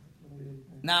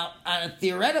 Now, on a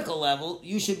theoretical level,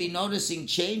 you should be noticing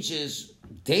changes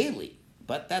daily.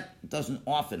 But that doesn't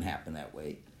often happen that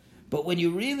way. But when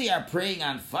you really are praying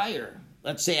on fire,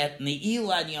 let's say at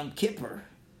Ne'ilah Yom Kippur,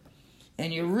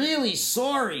 and you're really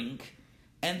soaring,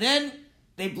 and then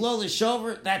they blow the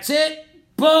shofar, that's it,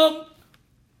 boom!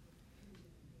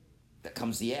 That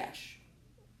comes the ash.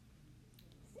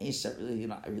 And you start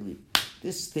really,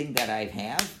 this thing that I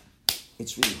have,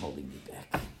 it's really holding me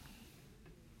back.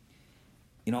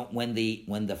 When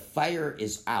the fire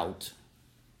is out,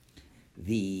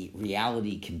 the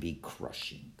reality can be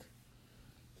crushing.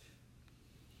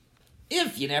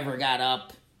 If you never got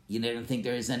up, you didn't think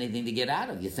there is anything to get out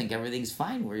of. You think everything's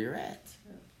fine where you're at.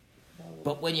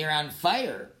 But when you're on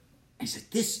fire, I said,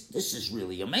 this is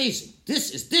really amazing.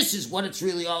 This is what it's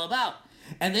really all about.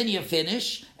 And then you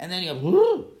finish, and then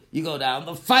you go down.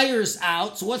 The fire's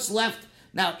out, so what's left?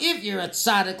 Now, if you're a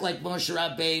tzaddik like Moshe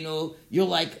Rabbeinu, you're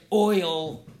like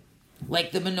oil,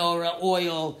 like the menorah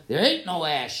oil. There ain't no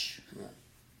ash.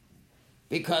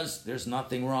 Because there's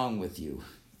nothing wrong with you.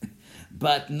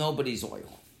 But nobody's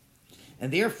oil.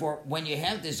 And therefore, when you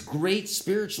have this great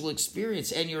spiritual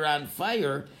experience and you're on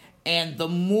fire, and the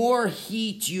more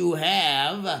heat you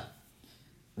have,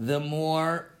 the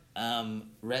more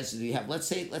residue you have. Let's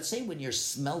say when you're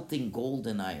smelting gold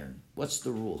and iron, what's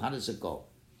the rule? How does it go?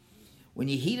 When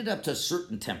you heat it up to a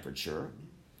certain temperature,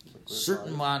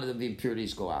 certain amount of the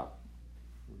impurities go out.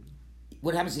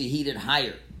 What happens if you heat it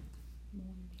higher?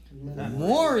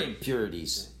 More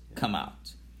impurities come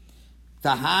out.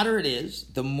 The hotter it is,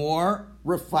 the more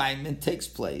refinement takes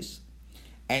place.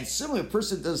 And similarly, a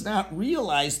person does not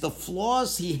realize the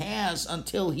flaws he has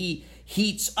until he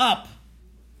heats up.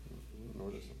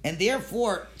 And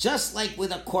therefore, just like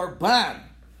with a korban,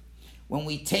 when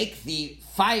we take the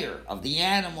fire of the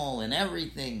animal and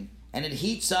everything, and it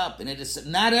heats up, and it is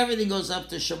not everything goes up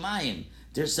to Shemayim.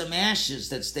 There's some ashes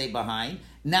that stay behind.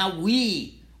 Now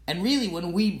and really,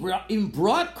 when we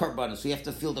brought korbanos, we have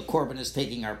to feel the korban is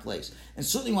taking our place. And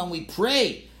certainly when we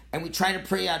pray, and we try to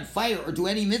pray on fire, or do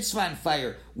any mitzvah on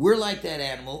fire, we're like that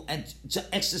animal. And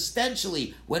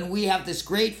existentially, when we have this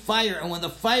great fire, and when the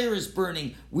fire is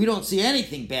burning, we don't see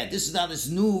anything bad. This is now this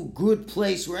new, good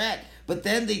place we're at. But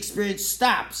then the experience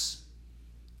stops.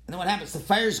 And then what happens? The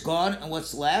fire's gone, and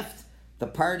what's left? The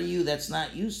part of you that's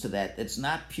not used to that, that's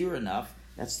not pure enough,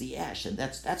 that's the ash. And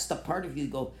that's the part of you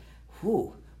that go,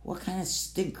 whew, what kind of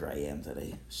stinker I am that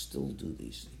I still do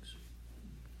these things.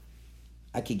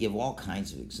 I could give all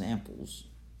kinds of examples.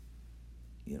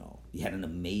 You had an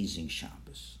amazing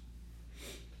Shabbos.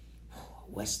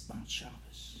 Westbound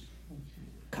Shabbos.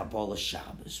 Kabbalah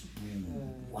Shabbos.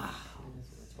 Wow.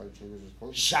 why he changes his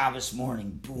clothes. Shabbos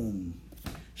morning, boom.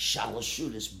 Shalosh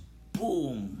Shudas,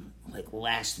 boom. Like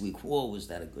last week, whoa, was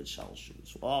that a good Shalosh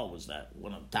Shudas? Oh, was that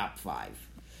one of the top 5?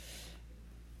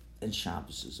 And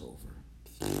Shabbos is over.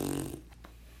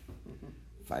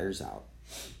 Fire's out.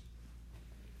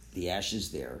 The ash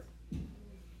is there.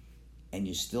 And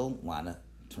you still want to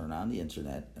turn on the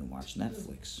internet and watch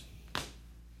Netflix.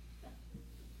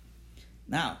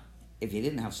 Now, if you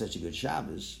didn't have such a good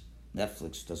Shabbos,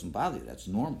 Netflix doesn't bother you. That's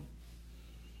normal.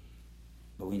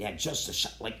 But when you had just a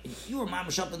shot, like you were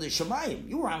mamash up in the Shemayim,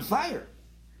 you were on fire.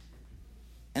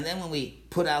 And then when we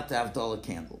put out the Havdalah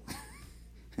candle,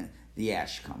 the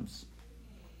ash comes.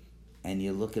 And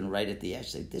you're looking right at the ash,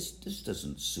 say, this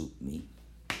doesn't suit me.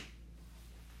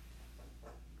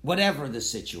 Whatever the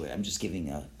situation, I'm just giving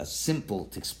a simple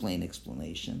to explain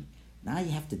explanation. Now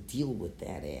you have to deal with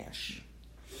that ash.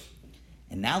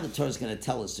 And now the Torah is going to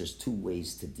tell us there's 2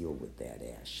 ways to deal with that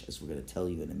ash, as we're going to tell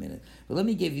you in a minute. But let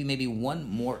me give you maybe one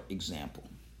more example.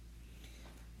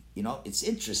 You know, it's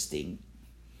interesting.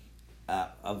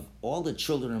 Of all the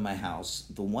children in my house,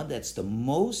 the one that's the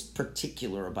most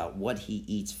particular about what he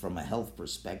eats from a health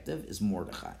perspective is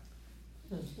Mordechai.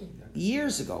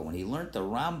 Years ago, when he learned the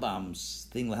Rambam's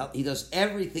thing with health, he does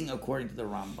everything according to the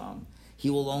Rambam. He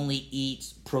will only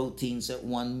eat proteins at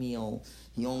one meal.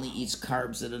 He only eats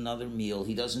carbs at another meal.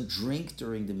 He doesn't drink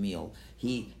during the meal.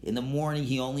 In the morning,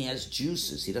 he only has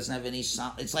juices. He doesn't have any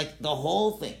salt. It's like the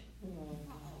whole thing.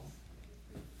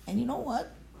 And you know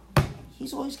what?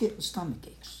 He's always getting stomach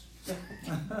aches.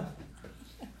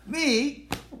 Me,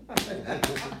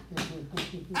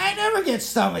 I never get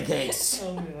stomach aches.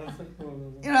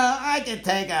 You know, I can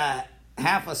take a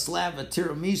half a slab of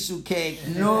tiramisu cake,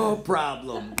 no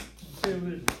problem.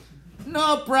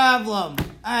 No problem.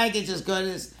 I can just go to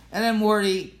this. And then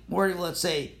Morty, let's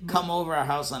say, come over our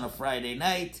house on a Friday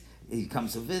night. He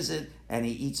comes to visit, and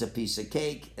he eats a piece of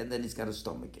cake, and then he's got a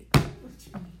stomach ache.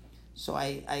 So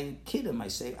I kid him. I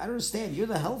say, I don't understand. You're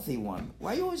the healthy one.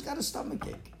 Why you always got a stomach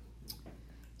ache?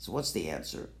 So what's the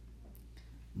answer?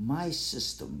 My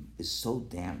system is so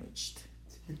damaged.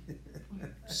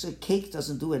 So cake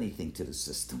doesn't do anything to the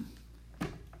system.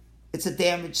 It's a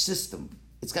damaged system.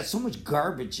 It's got so much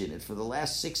garbage in it for the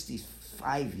last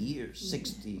 65 years,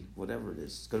 60, whatever it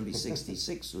is. It's going to be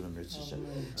 66 soon.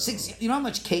 60, you know how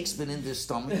much cake's been in this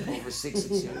stomach over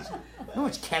 66 years? You know how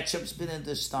much ketchup's been in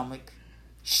this stomach?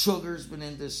 Sugar's been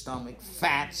in this stomach.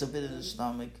 Fats have been in the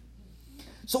stomach.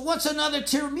 So what's another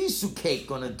tiramisu cake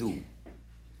going to do?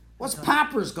 What's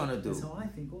Popper's going to do? That's how I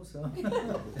think also.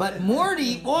 But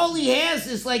Morty, all he has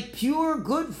is like pure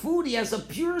good food. He has a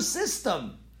pure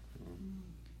system.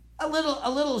 A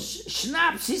little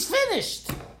schnapps, he's finished.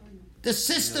 The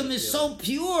system is so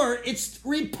pure, it's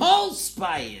repulsed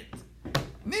by it.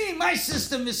 Me, my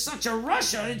system is such a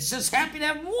Russia, it's just happy to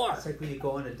have more. It's like when you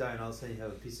go on a diet and all of a sudden you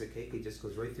have a piece of cake, it just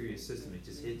goes right through your system, it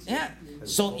just hits you. Yeah,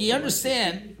 so you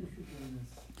understand.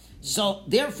 So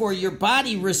therefore your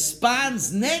body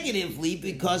responds negatively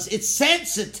because it's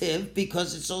sensitive,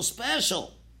 because it's so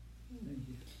special.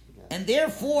 And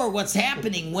therefore what's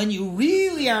happening when you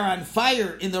really are on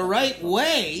fire in the right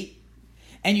way,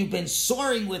 and you've been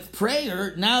soaring with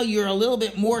prayer, now you're a little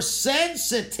bit more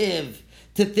sensitive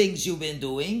to things you've been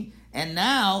doing, and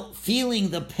now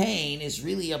feeling the pain is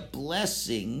really a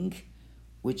blessing,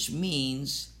 which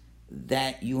means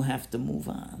that you have to move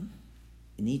on.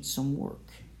 You need some work.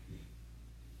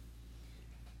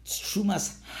 It's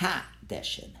Trumas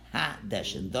ha-deshen,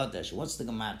 da-deshen. What's the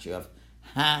gematria of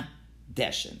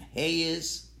ha-deshen? Hey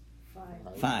is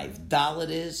 5. Dalet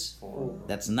is 4.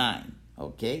 That's 9.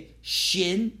 Okay.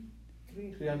 Shin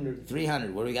 300.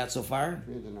 300. What do we got so far?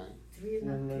 309.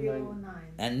 309.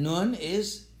 And Nun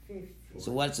is 50.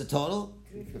 so what's the total?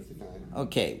 359.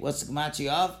 Okay. What's the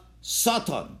gematria of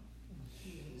Satan?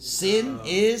 Sin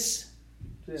is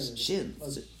 300. Shin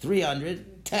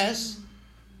 300. Tes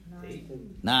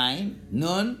 9.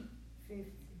 Nun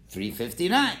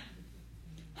 359.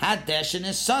 Hadeshin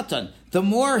is Satan. The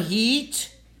more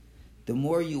heat, the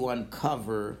more you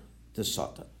uncover the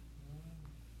Satan.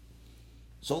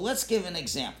 So let's give an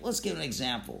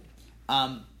example.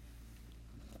 I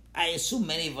assume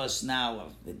many of us now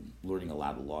have been learning a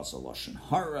lot of laws of Lashon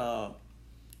Hara.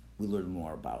 We learn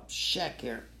more about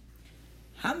Sheker.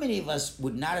 How many of us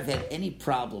would not have had any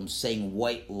problem saying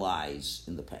white lies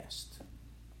in the past?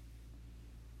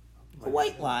 A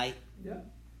white lie, Yeah.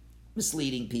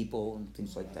 misleading people and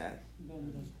things like that.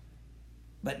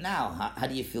 But now, how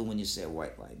do you feel when you say a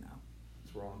white lie now?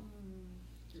 It's wrong.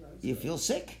 You feel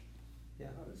sick,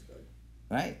 Yeah. That's good.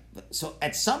 right? So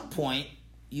at some point,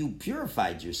 you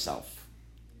purified yourself.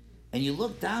 And you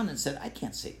looked down and said, I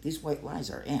can't say, these white lies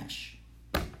are ash.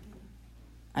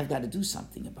 I've got to do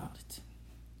something about it.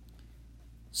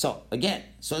 So, again,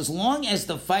 as long as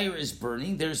the fire is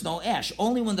burning, there's no ash.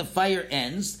 Only when the fire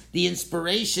ends, the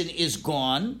inspiration is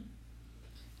gone,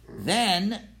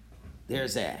 then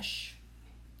there's ash.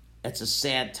 That's a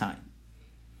sad time.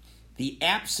 The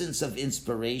absence of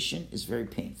inspiration is very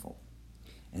painful.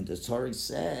 And the Torah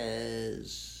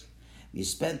says, you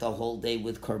spent the whole day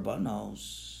with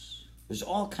korbanos. There's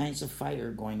all kinds of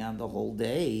fire going on the whole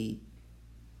day.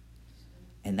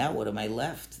 And now what am I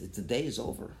left? The day is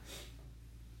over.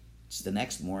 It's the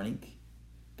next morning,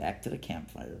 back to the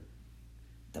campfire.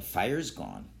 The fire's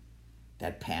gone.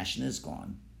 That passion is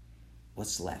gone.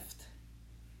 What's left?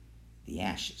 The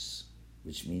ashes,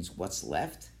 which means what's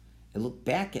left? I look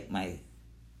back at my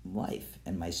life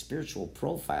and my spiritual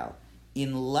profile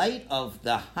in light of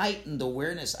the heightened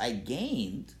awareness I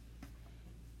gained,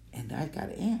 and I've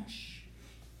got ash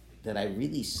that I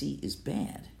really see is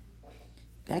bad.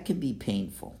 That can be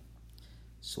painful.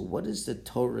 So what does the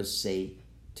Torah say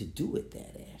to do with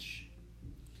that ash?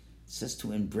 It says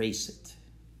to embrace it.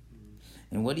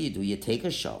 And what do? You take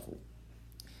a shovel,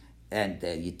 and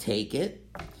you take it,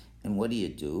 and what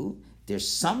do? There's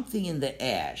something in the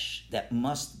ash that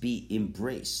must be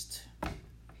embraced.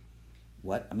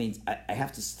 What? I mean, I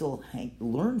have to still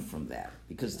learn from that,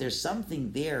 because there's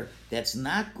something there that's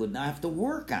not good. Now I have to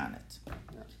work on it.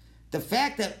 Yeah. The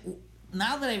fact that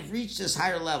now that I've reached this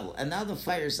higher level, and now the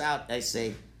fire's out, I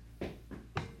say,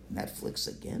 Netflix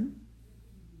again?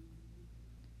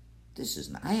 This is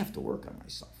not, I have to work on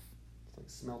myself. It's like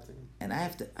smelting. And I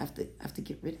have to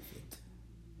get rid of it.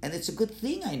 And it's a good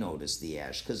thing I noticed the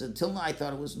ash, because until now I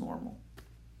thought it was normal.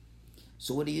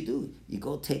 So what do? You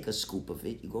go take a scoop of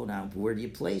it, you go down, where do you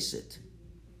place it?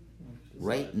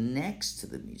 Right next to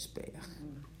the Mizbeach.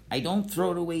 I don't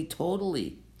throw it away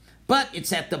totally, but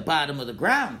it's at the bottom of the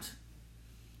ground.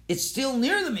 It's still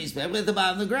near the Mizbeach, but at the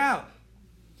bottom of the ground.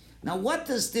 Now, what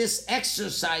does this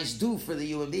exercise do for the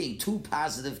human being? Two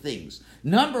positive things.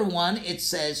 Number one, it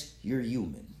says you're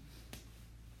human.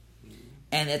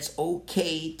 And it's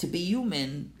okay to be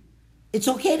human. It's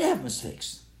okay to have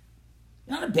mistakes.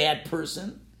 You're not a bad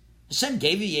person. Hashem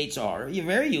gave you Yetzirah. You're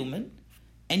very human.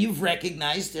 And you've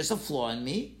recognized there's a flaw in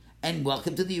me. And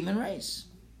welcome to the human race.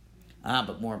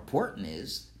 But more important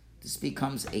is, this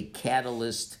becomes a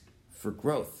catalyst for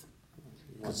growth.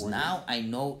 Because now I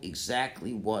know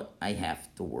exactly what I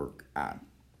have to work on.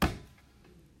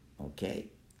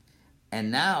 Okay?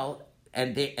 And now,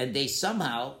 and they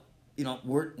somehow,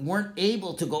 weren't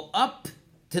able to go up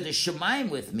to the Shemaim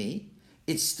with me.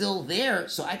 It's still there,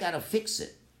 so I got to fix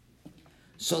it.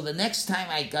 So the next time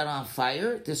I got on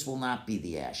fire, this will not be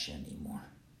the ash anymore.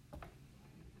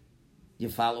 You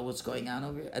follow what's going on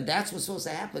over here? And that's what's supposed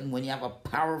to happen when you have a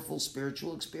powerful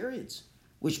spiritual experience,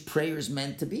 which prayer is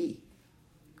meant to be.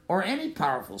 Or any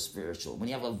powerful spiritual. When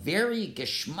you have a very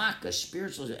geschmack, a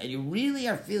spiritual, and you really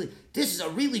are feeling, this is a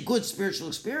really good spiritual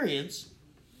experience,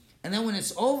 and then when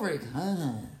it's over,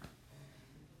 and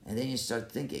then you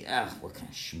start thinking, what kind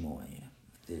of shmo I am?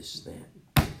 This,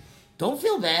 that. Don't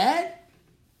feel bad.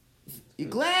 You're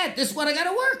glad. This is what I got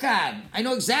to work on. I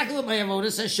know exactly what my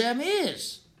avodas Hashem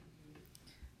is.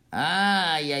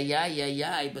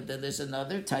 But then there's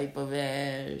another type of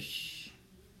ash.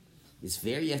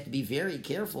 You have to be very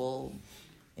careful.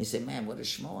 And say, man, what a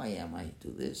shmo I am. I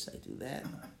do this, I do that.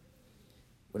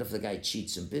 What if the guy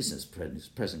cheats in business,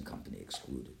 present company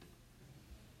excluded?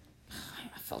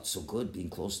 I felt so good being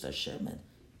close to Hashem, and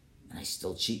I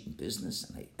still cheat in business,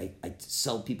 and I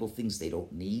sell people things they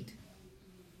don't need.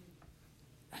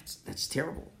 That's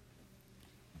terrible.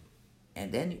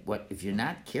 And then if you're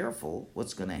not careful,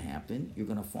 what's going to happen? You're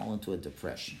going to fall into a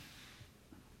depression.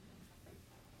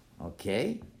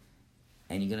 Okay?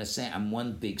 And you're going to say, I'm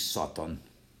one big soton.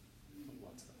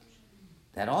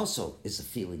 That also is a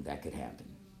feeling that could happen.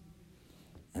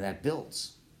 And that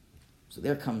builds. So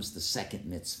there comes the second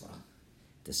mitzvah.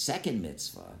 The second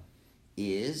mitzvah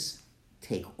is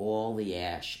take all the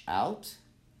ash out,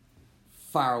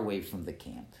 far away from the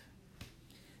camp.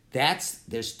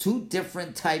 There's two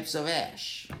different types of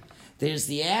ash. There's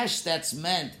the ash that's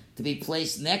meant to be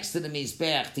placed next to the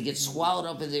Mizbeach, to get swallowed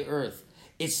up in the earth.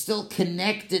 It's still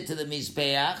connected to the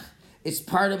Mizbeach. It's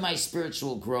part of my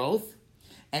spiritual growth.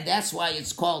 And that's why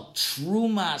it's called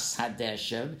Trumas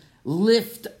Hadeshem.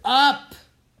 Lift up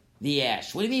the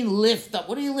ash. What do you mean lift up?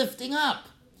 What are you lifting up?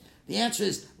 The answer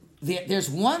is, there's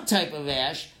one type of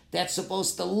ash that's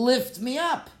supposed to lift me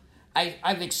up.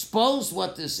 I've exposed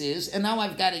what this is, and now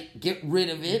I've got to get rid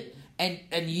of it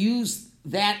and use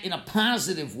that in a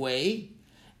positive way.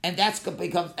 And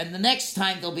and the next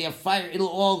time there'll be a fire, it'll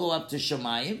all go up to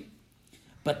Shemayim.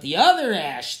 But the other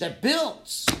ash that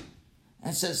builds,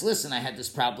 and says, listen, I had this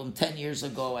problem 10 years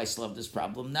ago, I still have this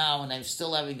problem now, and I'm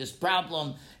still having this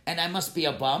problem, and I must be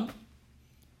a bum,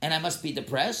 and I must be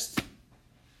depressed.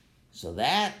 So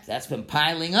that's been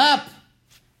piling up.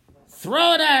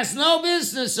 Throw it out. It's no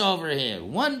business over here.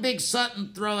 One big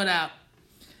sutton, throw it out.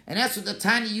 And that's what the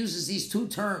Tanya uses these two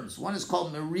terms. One is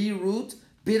called merirut,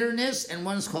 bitterness, and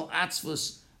one is called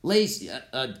atzvus,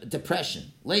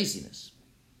 depression, laziness.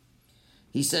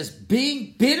 He says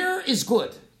being bitter is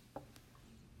good.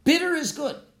 Bitter is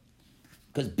good.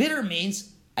 Because bitter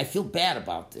means I feel bad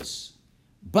about this,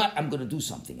 but I'm going to do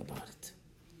something about it.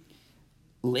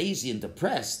 Lazy and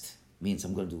depressed means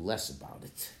I'm going to do less about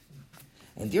it.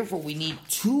 And therefore we need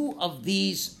two of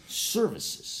these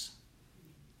services.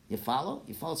 You follow?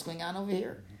 You follow what's going on over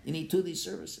here? You need two of these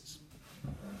services.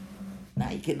 Now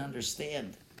you can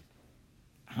understand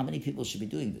how many people should be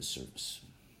doing this service.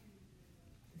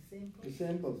 The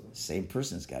same person. Same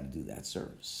person's got to do that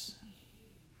service.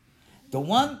 The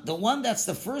one that's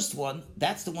the first one,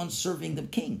 that's the one serving the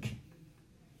king.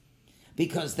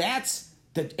 Because that's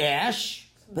the ash,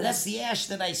 but that's the ash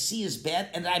that I see is bad,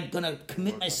 and I'm going to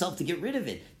commit myself to get rid of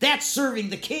it. That's serving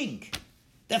the king.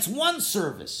 That's one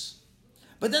service.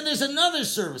 But then there's another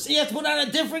service. You have to put on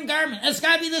a different garment. It's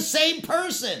got to be the same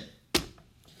person.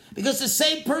 Because the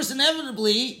same person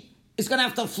inevitably is going to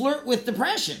have to flirt with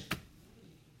depression.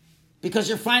 Because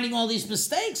you're finding all these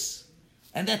mistakes.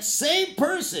 And that same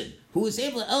person who is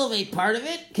able to elevate part of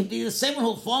it can be the same one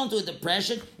who'll fall into a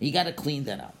depression. And you got to clean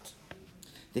that out.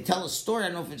 They tell a story, I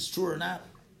don't know if it's true or not.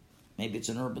 Maybe it's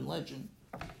an urban legend.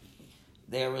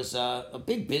 There was a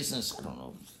big business, I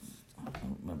don't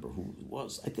remember who it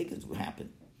was. I think it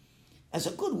happened. As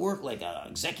a good work, like an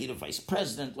executive vice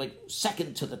president, like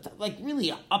second to the top, like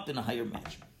really up in a higher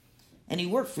management. And he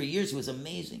worked for years. He was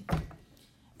amazing.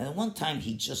 And at one time,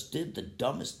 he just did the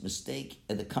dumbest mistake,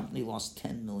 and the company lost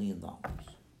 $10 million.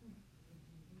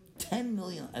 $10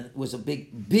 million, and it was a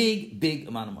big, big, big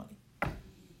amount of money.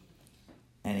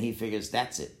 And he figures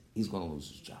that's it. He's going to lose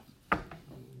his job. Not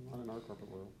in our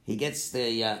corporate world. He gets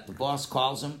the boss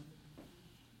calls him.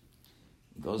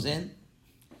 He goes in.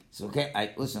 He says, okay,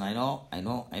 I know.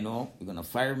 You're going to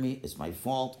fire me. It's my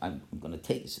fault. I'm going to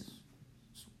take it. He says,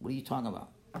 what are you talking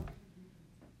about?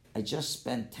 I just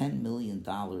spent $10 million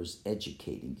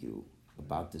educating you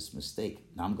about this mistake.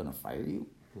 Now I'm going to fire you?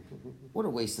 What a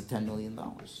waste of $10 million.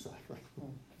 Exactly.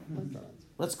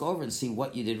 Let's go over and see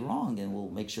what you did wrong, and we'll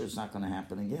make sure it's not going to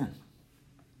happen again.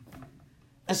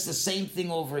 That's the same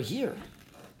thing over here,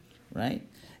 right?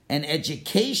 An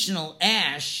educational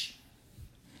ash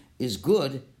is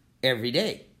good every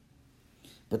day.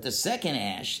 But the second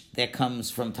ash that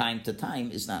comes from time to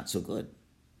time is not so good.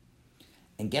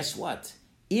 And guess what?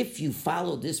 If you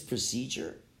follow this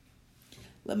procedure,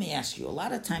 let me ask you, a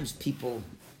lot of times people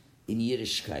in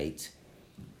Yiddishkeit,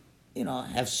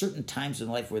 have certain times in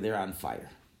life where they're on fire.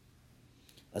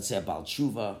 Let's say a Baal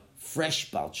Tshuva, fresh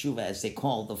Baal Tshuva, as they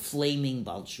call the flaming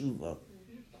Baal Tshuva.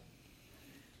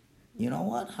 You know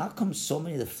what? How come so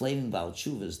many of the flaming Baal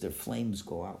Tshuvas, their flames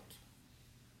go out?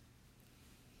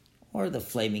 Or the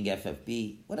flaming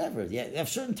FFB, whatever. You have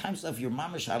certain times of your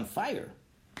mamash on fire.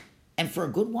 And for a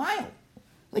good while.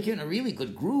 Like you're in a really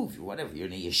good groove, or whatever. You're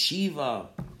in a yeshiva,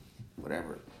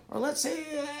 whatever. Or let's say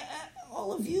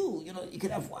all of you, you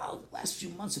could have, wow, the last few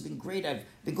months have been great. I've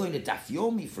been going to Daf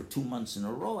Yomi for 2 months in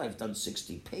a row. I've done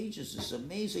 60 pages. It's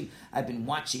amazing. I've been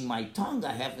watching my tongue.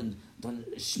 I haven't done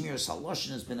Shmir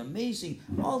Saloshin. It's been amazing.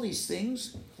 All these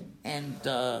things. And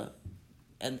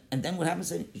then what happens?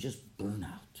 Then you just burn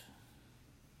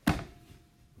out.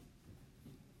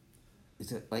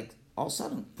 It's like all of a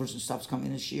sudden, a person stops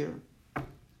coming to Shir,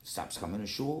 stops coming to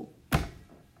Shul.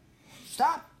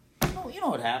 Stop. You know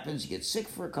what happens. You get sick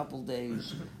for a couple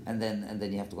days, and then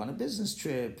you have to go on a business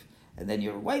trip, and then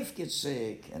your wife gets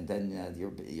sick, and then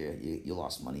you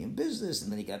lost money in business,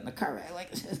 and then you got in a car wreck.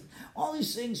 Like all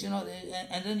these things, and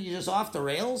then you're just off the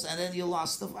rails, and then you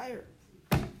lost the fire.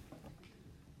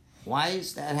 Why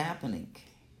is that happening?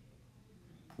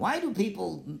 Why do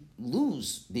people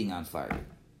lose being on fire?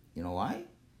 You know why?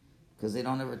 Because they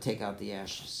don't ever take out the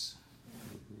ashes.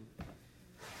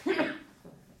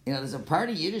 There's a part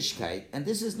of Yiddishkeit, and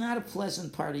this is not a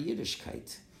pleasant part of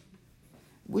Yiddishkeit.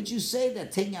 Would you say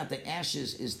that taking out the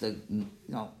ashes is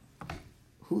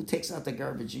who takes out the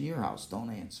garbage in your house? Don't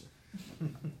answer.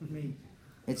 Me.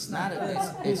 It's not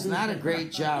a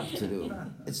great job to do.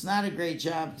 It's not a great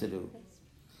job to do.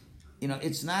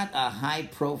 It's not a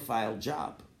high-profile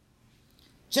job.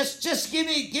 Just give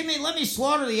me, let me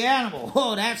slaughter the animal.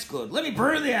 Oh, that's good. Let me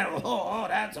burn the animal. Oh,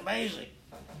 that's amazing.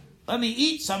 Let me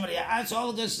eat somebody. That's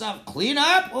all the good stuff. Clean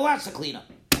up? Who wants to clean up?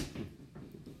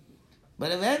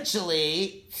 But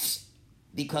eventually,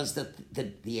 because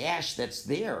the ash that's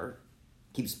there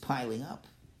keeps piling up.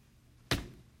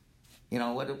 You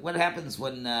know, what happens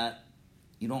when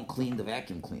you don't clean the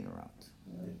vacuum cleaner out?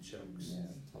 It chokes.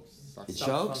 It Stops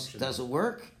chokes, functioning. doesn't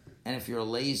work, and if you're a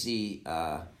lazy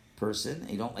person and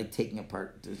you don't like taking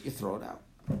apart, you throw it out.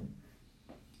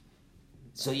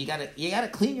 So you gotta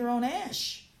clean your own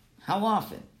ash. How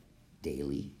often?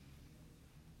 Daily.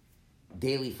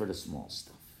 Daily for the small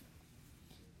stuff.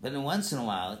 But then once in a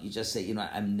while, you just say, you know,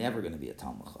 I'm never going to be a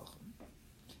Talmud Chacham.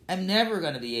 I'm never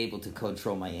going to be able to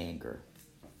control my anger.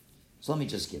 So let me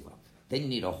just give up. Then you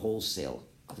need a wholesale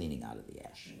cleaning out of the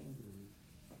ash.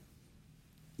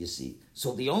 You see?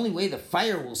 So the only way the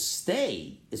fire will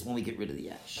stay is when we get rid of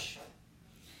the ash.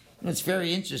 And it's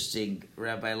very interesting.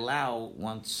 Rabbi Lau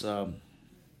once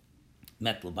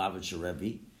met Lubavitcher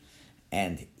Rebbe,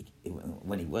 and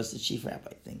when he was the chief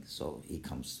rabbi, I think, so he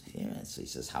comes here and so he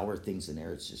says, how are things in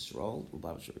Eretz Yisrael?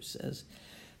 Lubavitcher says,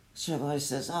 so Rabbi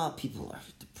says, people are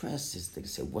depressed. They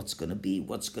say, what's going to be?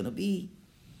 What's going to be?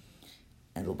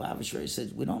 And Lubavitcher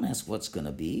said, we don't ask what's going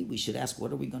to be. We should ask,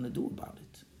 what are we going to do about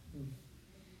it?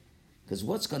 Because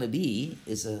what's going to be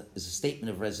is a statement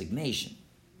of resignation.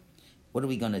 What are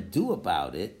we going to do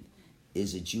about it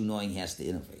is a Jew knowing he has to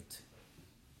innovate.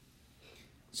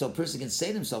 So a person can say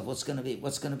to himself, what's going to be?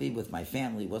 What's going to be with my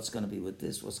family? What's going to be with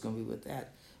this? What's going to be with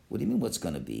that? What do you mean what's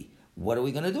going to be? What are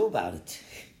we going to do about it?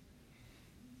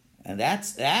 And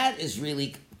that is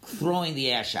really throwing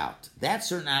the ash out. That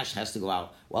certain ash has to go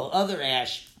out, while other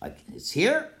ash, like, it's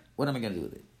here, what am I going to do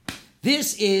with it?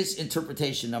 This is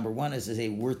interpretation number one, as they say,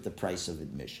 worth the price of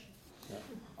admission.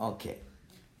 Okay.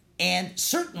 And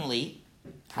certainly,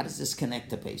 how does this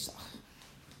connect to Pesach?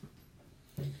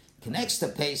 Connects to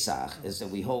Pesach is that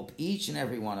we hope each and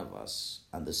every one of us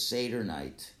on the Seder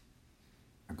night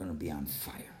are going to be on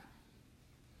fire.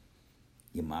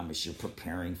 Your mamish, you're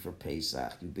preparing for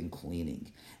Pesach, you've been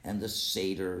cleaning, and the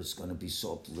Seder is going to be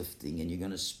so uplifting, and you're going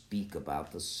to speak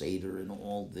about the Seder and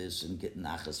all this, and get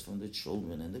nachas from the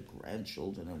children and the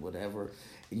grandchildren and whatever,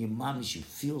 and your mamish, you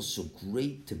feel so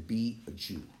great to be a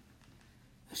Jew.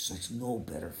 There's no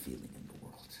better feeling in the world.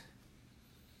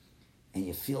 And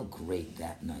you feel great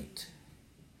that night.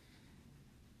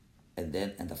 And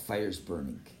the fire's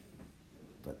burning.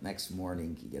 But next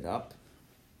morning you get up,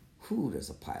 there's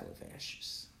a pile of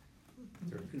ashes.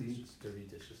 Dirty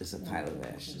dishes. There's a pile of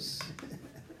ashes.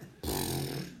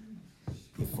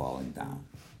 You're falling down.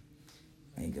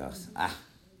 And he goes,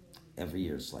 every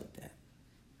year it's like that.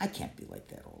 I can't be like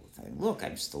that all the time. Look,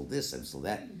 I'm still this, I'm still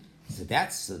that.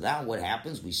 So now what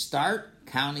happens? We start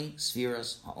counting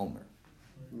Sfiras HaOmer.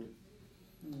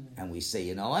 And we say,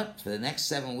 you know what? For the next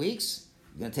 7 weeks,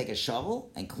 you're going to take a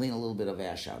shovel and clean a little bit of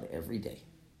ash out every day.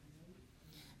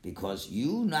 Because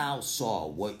you now saw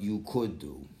what you could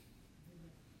do.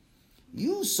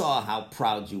 You saw how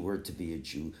proud you were to be a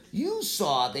Jew. You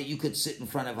saw that you could sit in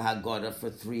front of Haggadah for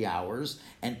 3 hours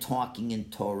and talking in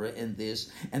Torah and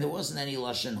this, and there wasn't any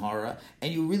Lashon Hara,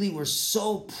 and you really were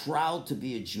so proud to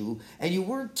be a Jew, and you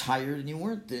weren't tired, and you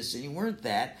weren't this, and you weren't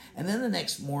that, and then the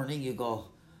next morning you go,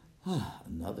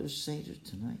 another Seder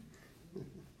tonight.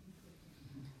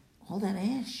 All that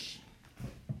ash.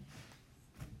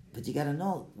 But you got to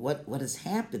know, what has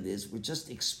happened is we're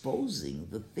just exposing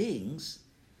the things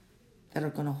that are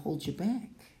going to hold you back.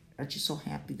 Aren't you so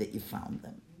happy that you found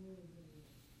them?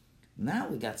 Now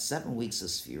we got 7 weeks of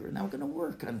Sphira. Now we're going to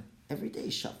work on every day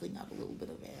shoveling out a little bit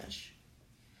of ash.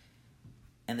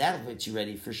 And that'll put you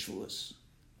ready for Shavuos.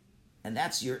 And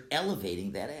you're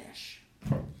elevating that ash.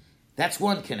 That's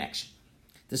one connection.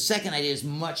 The second idea is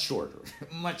much shorter,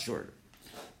 much shorter.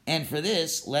 And for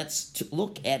this, let's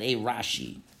look at a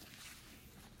Rashi.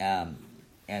 And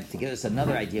to give us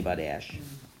another idea about ash,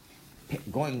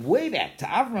 going way back to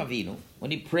Avram Avinu,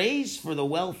 when he prays for the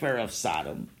welfare of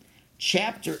Sodom,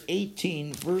 chapter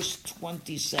 18, verse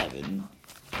 27,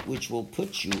 which will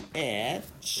put you at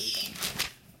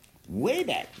way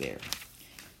back there.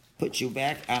 Put you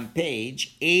back on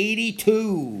page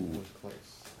 82.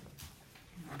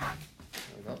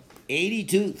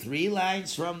 82, 3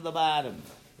 lines from the bottom.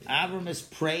 Avram is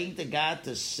praying to God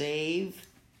to save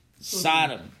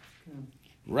Sodom.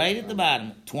 Right at the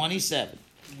bottom, 27.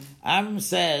 Avram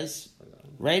says,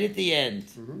 right at the end,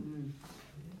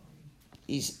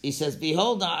 he says,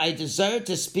 behold, now I desire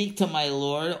to speak to my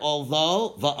Lord,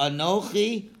 although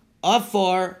va'anochi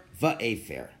afor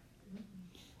va'efer.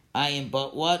 I am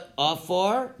but what?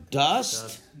 Afor,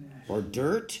 dust, or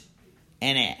dirt,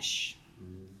 and ash.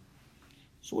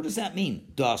 So what does that mean,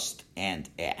 dust and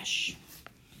ash?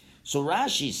 So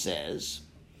Rashi says,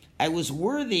 I was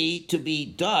worthy to be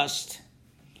dust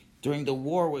during the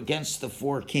war against the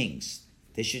four kings.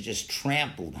 They should just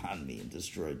trampled on me and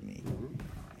destroyed me.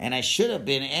 And I should have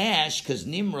been ash because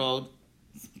Nimrod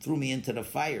threw me into the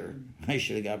fire. I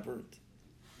should have got burnt.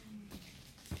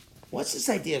 What's this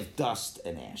idea of dust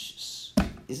and ashes?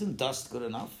 Isn't dust good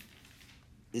enough?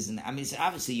 It's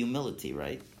obviously humility,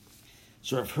 right?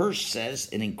 So Rav Hirsch says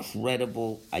an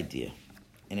incredible idea.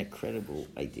 An incredible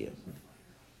idea.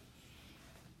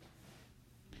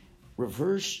 Rav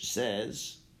Hirsch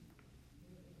says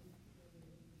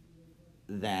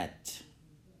that,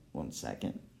 one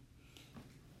second,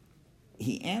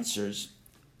 he answers,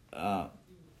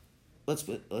 let's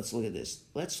look at this.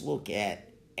 Let's look at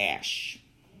ash.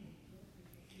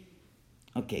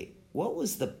 Okay, what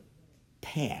was the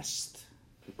past?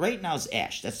 Right now is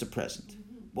ash, that's the present.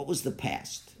 What was the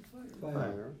past?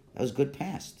 Fire. That was good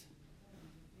past.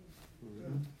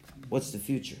 What's the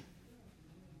future?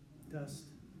 Dust.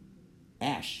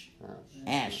 Ash. Ash.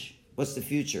 Ash. What's the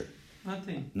future?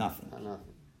 Nothing. Nothing. Nothing.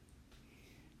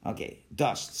 Okay,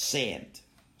 dust, sand.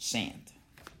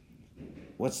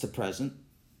 What's the present?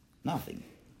 Nothing.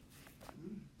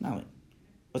 Nothing.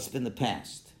 What's been the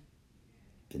past?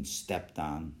 Been stepped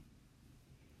on.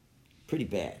 Pretty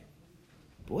bad.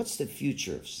 But what's the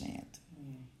future of sand?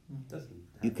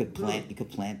 You could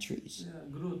plant trees. Yeah,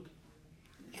 growth.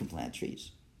 You can plant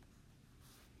trees.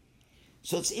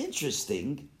 So it's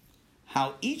interesting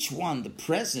how each one, the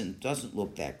present doesn't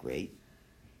look that great.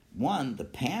 One, the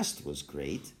past was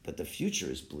great, but the future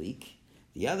is bleak.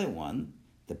 The other one,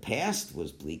 the past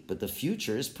was bleak, but the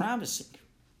future is promising.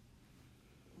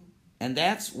 And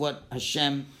that's what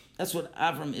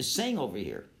Avram is saying over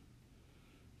here.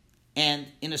 And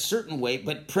in a certain way,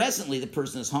 but presently the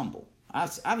person is humble.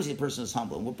 Obviously the person is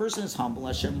humble. And when a person is humble,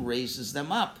 Hashem raises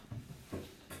them up.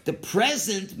 The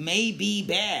present may be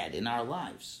bad in our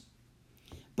lives,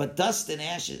 but dust and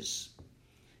ashes,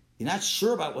 you're not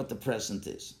sure about what the present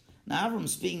is. Now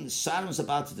Avram's speaking, Sodom's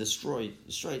about to destroy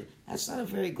it. That's not a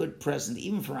very good present,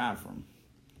 even for Avram.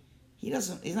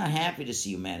 He's not happy to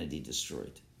see humanity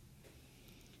destroyed.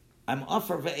 I'm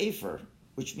Afar ve'efer,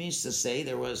 which means to say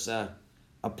there was a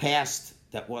past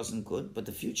that wasn't good, but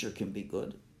the future can be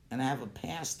good. And I have a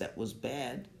past that was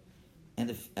bad,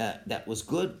 and that was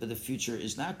good, but the future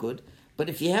is not good. But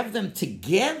if you have them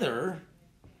together,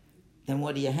 then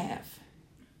what do you have?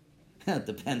 It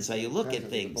depends how you look at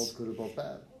things. Both good or both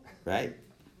bad. Right?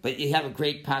 But you have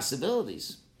great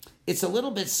possibilities. It's a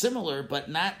little bit similar, but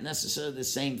not necessarily the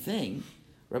same thing.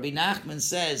 Rabbi Nachman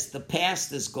says, the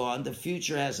past is gone, the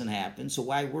future hasn't happened, so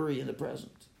why worry in the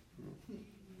present?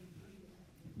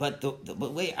 But the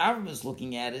way Avram is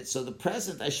looking at it, so the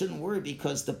present, I shouldn't worry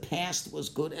because the past was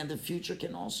good and the future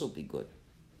can also be good.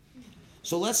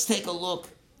 So let's take a look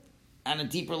on a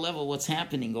deeper level what's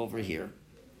happening over here.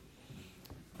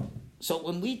 So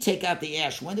when we take out the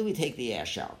ash, when do we take the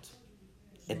ash out?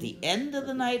 At the end of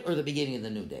the night or the beginning of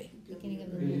the new day? Beginning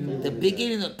of the new day. The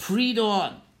beginning of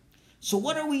pre-dawn. So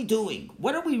what are we doing?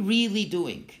 What are we really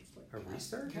doing? A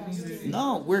restart?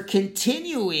 No, we're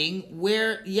continuing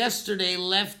where yesterday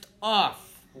left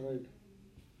off. Right.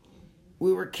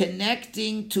 We were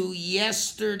connecting to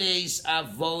yesterday's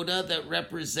avoda that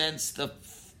represents the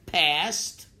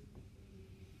past,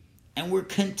 and we're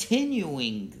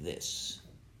continuing this.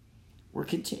 We're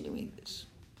continuing this.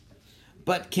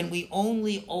 But can we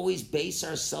only always base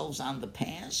ourselves on the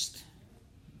past?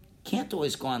 Can't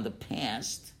always go on the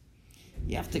past.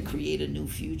 You have to create a new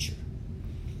future.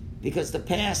 Because the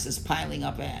past is piling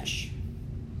up ash.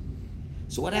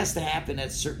 So what has to happen at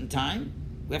a certain time?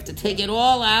 We have to take it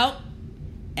all out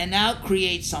and now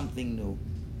create something new.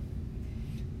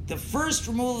 The first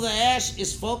removal of the ash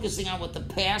is focusing on what the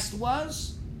past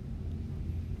was.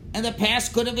 And the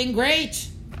past could have been great.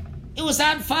 It was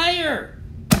on fire.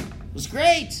 It was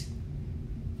great.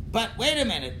 But wait a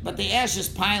minute. But the ash is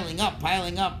piling up.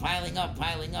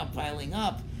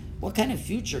 What kind of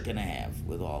future can I have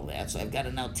with all that? So I've got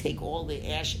to now take all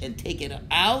the ash and take it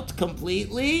out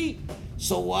completely.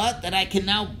 So what? That I can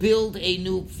now build a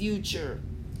new future.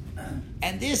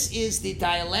 And this is the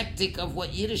dialectic of what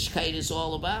Yiddishkeit is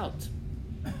all about.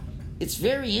 It's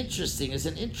very interesting. It's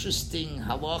an interesting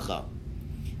halacha.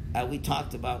 We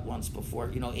talked about once before.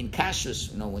 In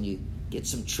kashrus, when you get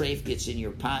some treif gets in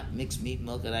your pot, mixed meat,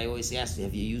 milk, and I always ask,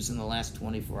 have you used in the last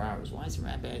 24 hours? Why is the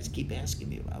rabbis keep asking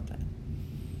me about that?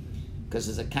 Because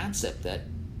there's a concept that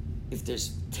if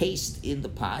there's taste in the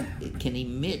pot, it can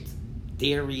emit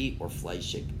dairy or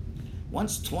fleischig.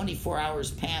 Once 24 hours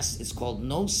pass, it's called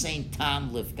no saint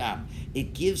tam lifgam.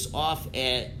 It gives off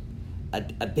a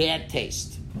bad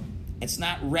taste. It's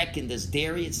not reckoned as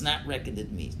dairy, it's not reckoned as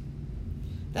meat.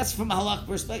 That's from a halakha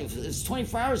perspective. If it's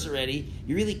 24 hours already,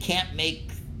 you really can't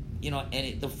make,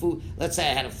 the food. Let's say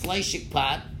I had a fleischig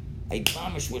pot, a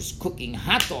mamish was cooking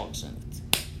hot dogs in it,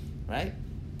 right?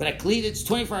 But I clean it, it's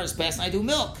 24 hours past, and I do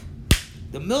milk.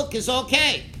 The milk is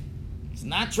okay. It's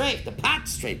not treif. The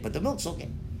pot's treif, but the milk's okay.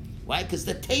 Why? Because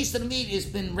the taste of the meat has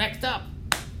been wrecked up.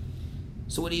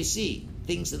 So what do you see?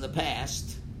 Things in the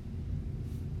past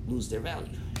lose their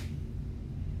value.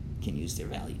 Can use their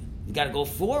value. You've got to go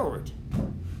forward.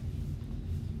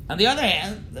 On the other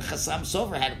hand, the Chassam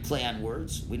Sofer had a play on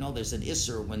words. We know there's an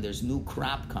Isser when there's new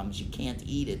crop comes, you can't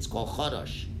eat it. It's called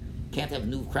Chodosh. You can't have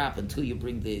new crop until you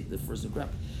bring the first new crop.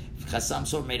 Chassam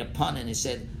Sofer made a pun and he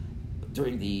said,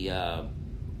 during the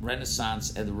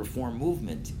Renaissance and the Reform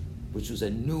movement, which was a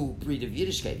new breed of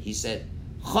Yiddishkeit, he said,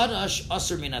 Chodosh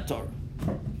Asur min haTorah.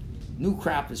 New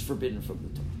crop is forbidden from the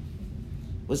Torah.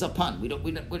 It was a pun.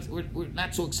 We're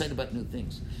not so excited about new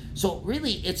things. So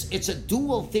really, it's a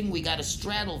dual thing we got to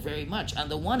straddle very much. On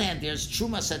the one hand, there's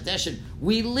Trumas Hadeshin.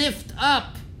 We lift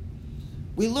up.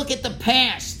 We look at the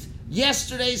past.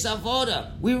 Yesterday's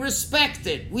avoda. We respect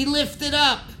it. We lift it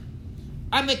up.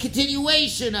 I'm a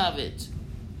continuation of it.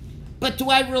 But do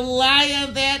I rely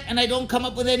on that and I don't come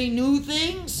up with any new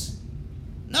things?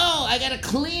 No, I got to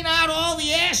clean out all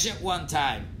the ash at one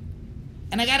time.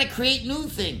 And I got to create new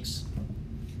things.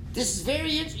 This is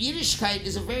Yiddishkeit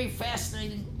is a very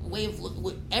fascinating way of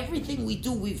looking. Everything we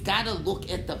do, we've got to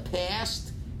look at the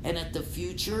past and at the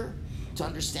future to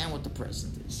understand what the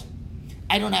present is.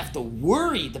 I don't have to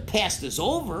worry the past is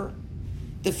over.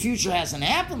 The future hasn't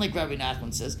happened, like Rabbi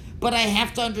Nachman says, but I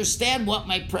have to understand what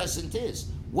my present is.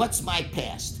 What's my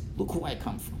past? Look who I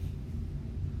come from.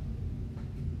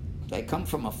 Do I come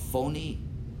from a phony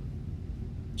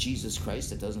Jesus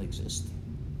Christ that doesn't exist?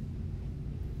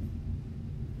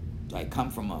 Do I come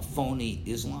from a phony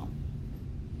Islam?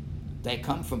 Do I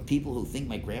come from people who think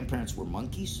my grandparents were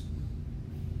monkeys?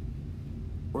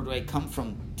 Or do I come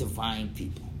from divine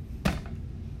people?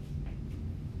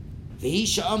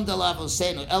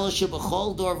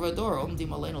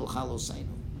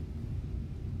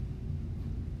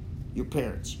 Your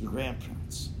parents, your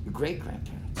grandparents, your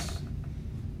great-grandparents.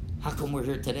 How come we're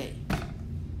here today?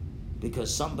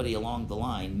 Because somebody along the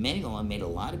line, many of them made a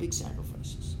lot of big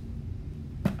sacrifices.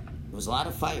 There was a lot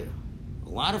of fire.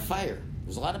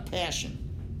 There's a lot of passion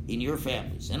in your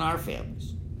families, in our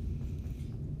families.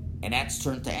 And that's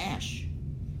turned to ash.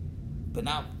 But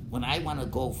now, when I want to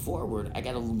go forward, I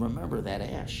got to remember that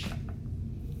ash.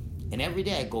 And every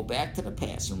day I go back to the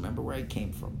past and remember where I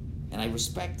came from. And I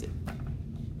respect it.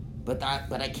 But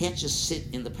I can't just sit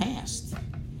in the past.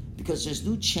 Because there's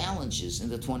new challenges in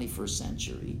the 21st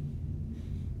century.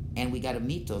 And we got to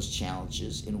meet those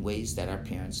challenges in ways that our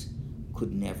parents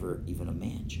could never even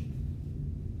imagine.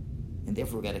 And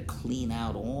therefore we got to clean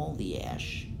out all the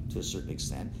ash to a certain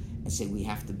extent and say we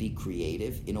have to be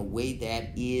creative in a way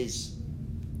that is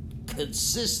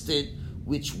consistent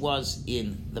which was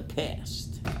in the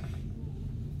past.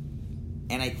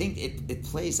 And I think it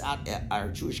plays out our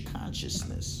Jewish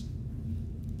consciousness.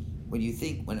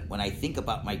 When I think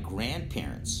about my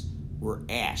grandparents were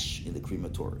ash in the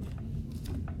crematorium.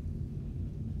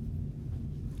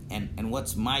 And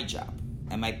what's my job?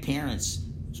 And my parents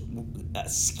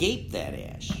escaped that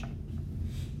ash.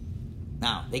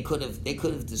 Now, they could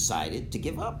have decided to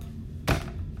give up.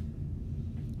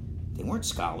 They weren't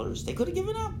scholars. They could have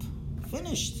given up.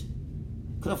 Finished.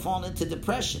 Could have fallen into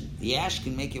depression. The ash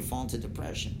can make you fall into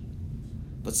depression.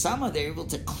 But somehow they're able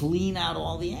to clean out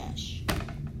all the ash.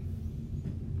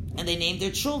 And they named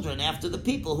their children after the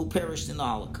people who perished in the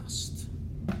Holocaust.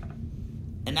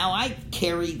 And now I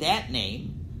carry that name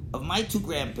of my two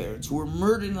grandparents who were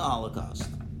murdered in the Holocaust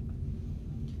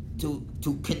to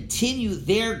continue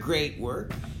their great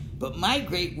work, but my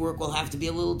great work will have to be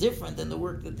a little different than the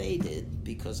work that they did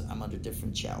because I'm under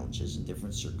different challenges and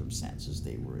different circumstances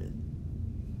they were in.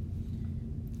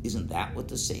 Isn't that what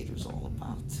the Seder is all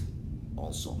about?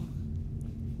 Also,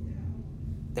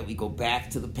 that we go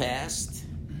back to the past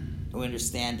and we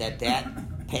understand that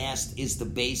past is the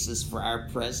basis for our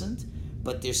present,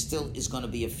 but there still is going to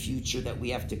be a future that we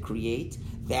have to create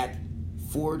that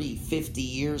 40, 50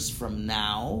 years from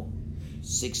now,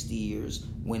 60 years,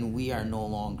 when we are no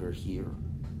longer here,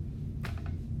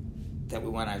 that we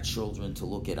want our children to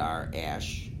look at our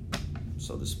ash,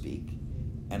 so to speak,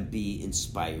 and be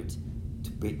inspired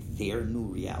to create their new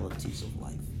realities of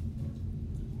life.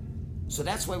 So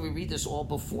that's why we read this all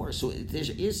before. So there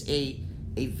is a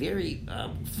very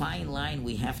fine line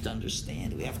we have to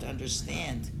understand. We have to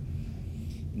understand.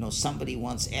 Somebody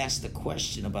once asked a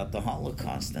question about the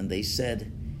Holocaust, and they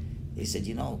said,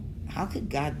 how could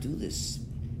God do this?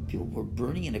 People were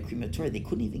burning in a crematorium. They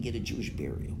couldn't even get a Jewish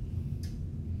burial.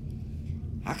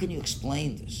 How can you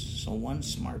explain this? So one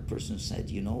smart person said,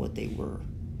 you know what they were?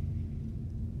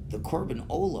 The Korban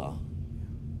Olah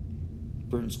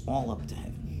burns all up to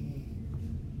heaven.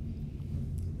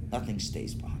 Nothing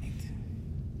stays behind.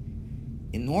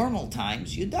 In normal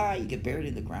times, you die, you get buried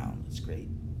in the ground. That's great.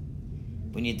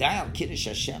 When you die al Kiddush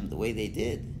Hashem, the way they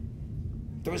did,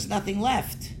 there was nothing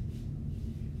left.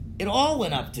 It all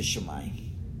went up to Shemayim.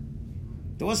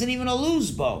 There wasn't even a loose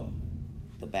bone,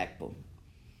 the backbone.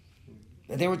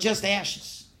 There were just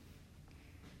ashes.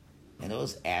 And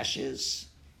those ashes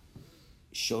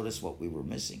showed us what we were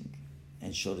missing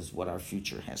and showed us what our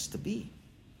future has to be.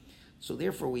 So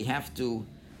therefore we have to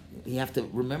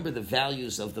remember the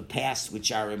values of the past,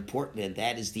 which are important, and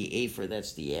that is the afer,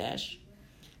 that's the ash,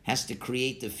 has to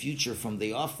create the future from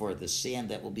the ophor, the sand,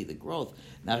 that will be the growth.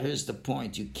 Now here's the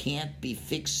point. You can't be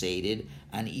fixated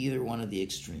on either one of the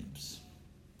extremes.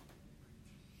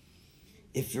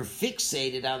 If you're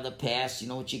fixated on the past, you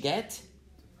know what you get?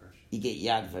 You get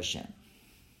Yad Vashem,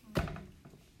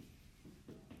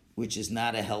 which is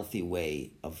not a healthy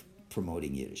way of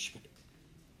promoting Yiddishkeit.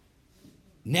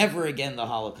 Never again the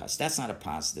Holocaust. That's not a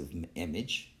positive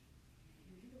image.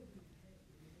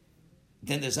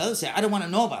 Then there's others say, I don't want to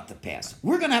know about the past.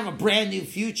 We're going to have a brand new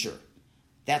future.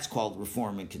 That's called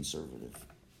reform and conservative,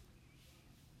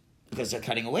 because they're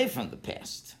cutting away from the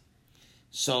past.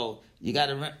 So you got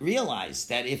to realize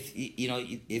that if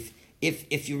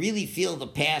you really feel the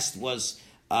past was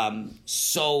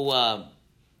so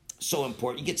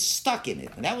important, you get stuck in it,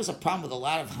 and that was a problem with a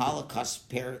lot of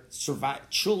Holocaust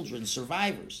children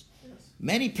survivors. Yes.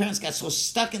 Many parents got so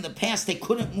stuck in the past they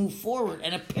couldn't move forward,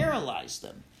 and it paralyzed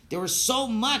them. There was so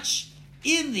much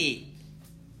in the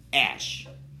ash,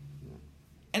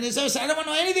 and there's others say, I don't want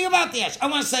to know anything about the ash. I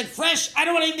want to start fresh. I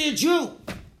don't want to even be a Jew.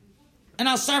 And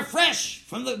I'll start fresh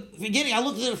from the beginning. I'll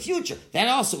look to the future. That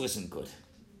also isn't good.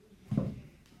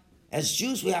 As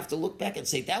Jews, we have to look back and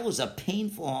say, that was a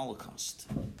painful Holocaust.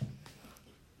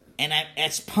 And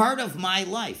that's part of my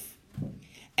life.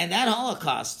 And that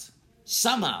Holocaust,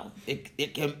 somehow,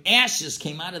 ashes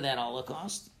came out of that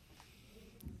Holocaust,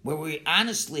 where we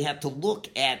honestly have to look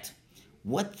at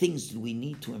what things do we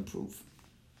need to improve.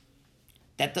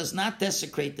 That does not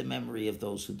desecrate the memory of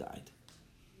those who died.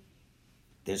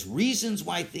 There's reasons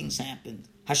why things happened.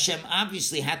 Hashem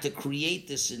obviously had to create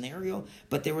this scenario,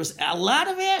 but there was a lot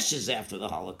of ashes after the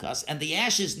Holocaust, and the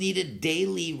ashes needed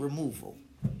daily removal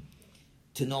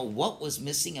to know what was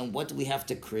missing and what do we have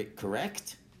to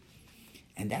correct.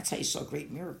 And that's how you saw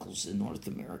great miracles in North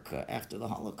America after the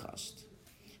Holocaust,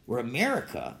 where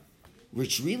America,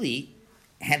 which really,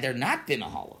 had there not been a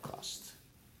Holocaust,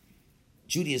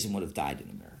 Judaism would have died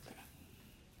in America.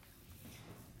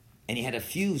 And you had a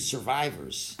few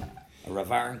survivors, a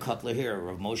Rav Aaron Kotler here, a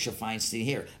Rav Moshe Feinstein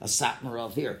here, a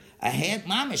Satmarov here, a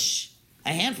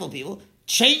handful of people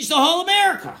changed the whole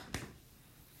America.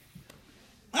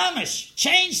 Mamish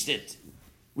changed it,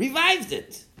 revived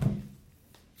it,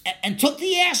 and took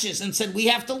the ashes and said, we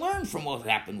have to learn from what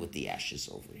happened with the ashes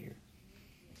over here.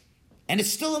 And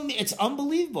it's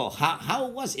unbelievable how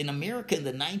it was in America in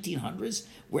the 1900s,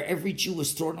 where every Jew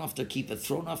was thrown off their kippah,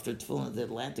 thrown off their tefillin in the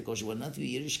Atlantic Ocean, went nothing to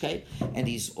Yiddishkeit, and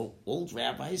these old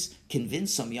rabbis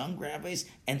convinced some young rabbis,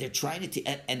 and they're trying to,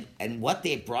 and what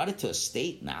they brought it to a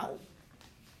state now,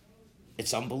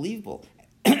 it's unbelievable.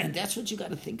 And that's what you got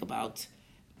to think about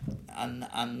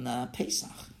on Pesach.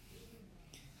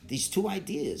 These two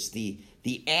ideas, the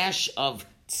ash of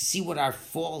to see what our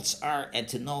faults are and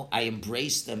to know I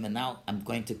embrace them, and now I'm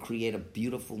going to create a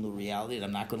beautiful new reality, and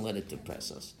I'm not going to let it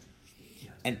depress us.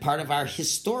 And part of our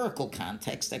historical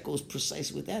context that goes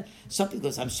precisely with that. Some people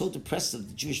goes, I'm so depressed of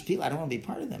the Jewish people, I don't want to be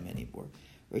part of them anymore.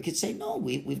 Or you could say, no,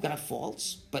 we've got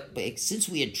faults, but since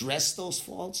we address those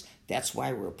faults, that's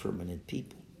why we're a permanent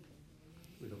people.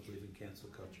 We don't believe in cancel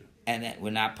culture. And that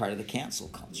we're not part of the cancel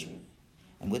culture.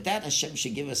 And with that, Hashem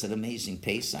should give us an amazing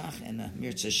Pesach, and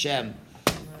Mirz Hashem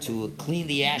to clean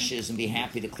the ashes and be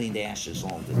happy to clean the ashes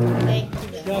all the time. Thank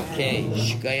you. Okay,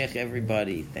 shkoyach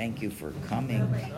everybody. Thank you for coming.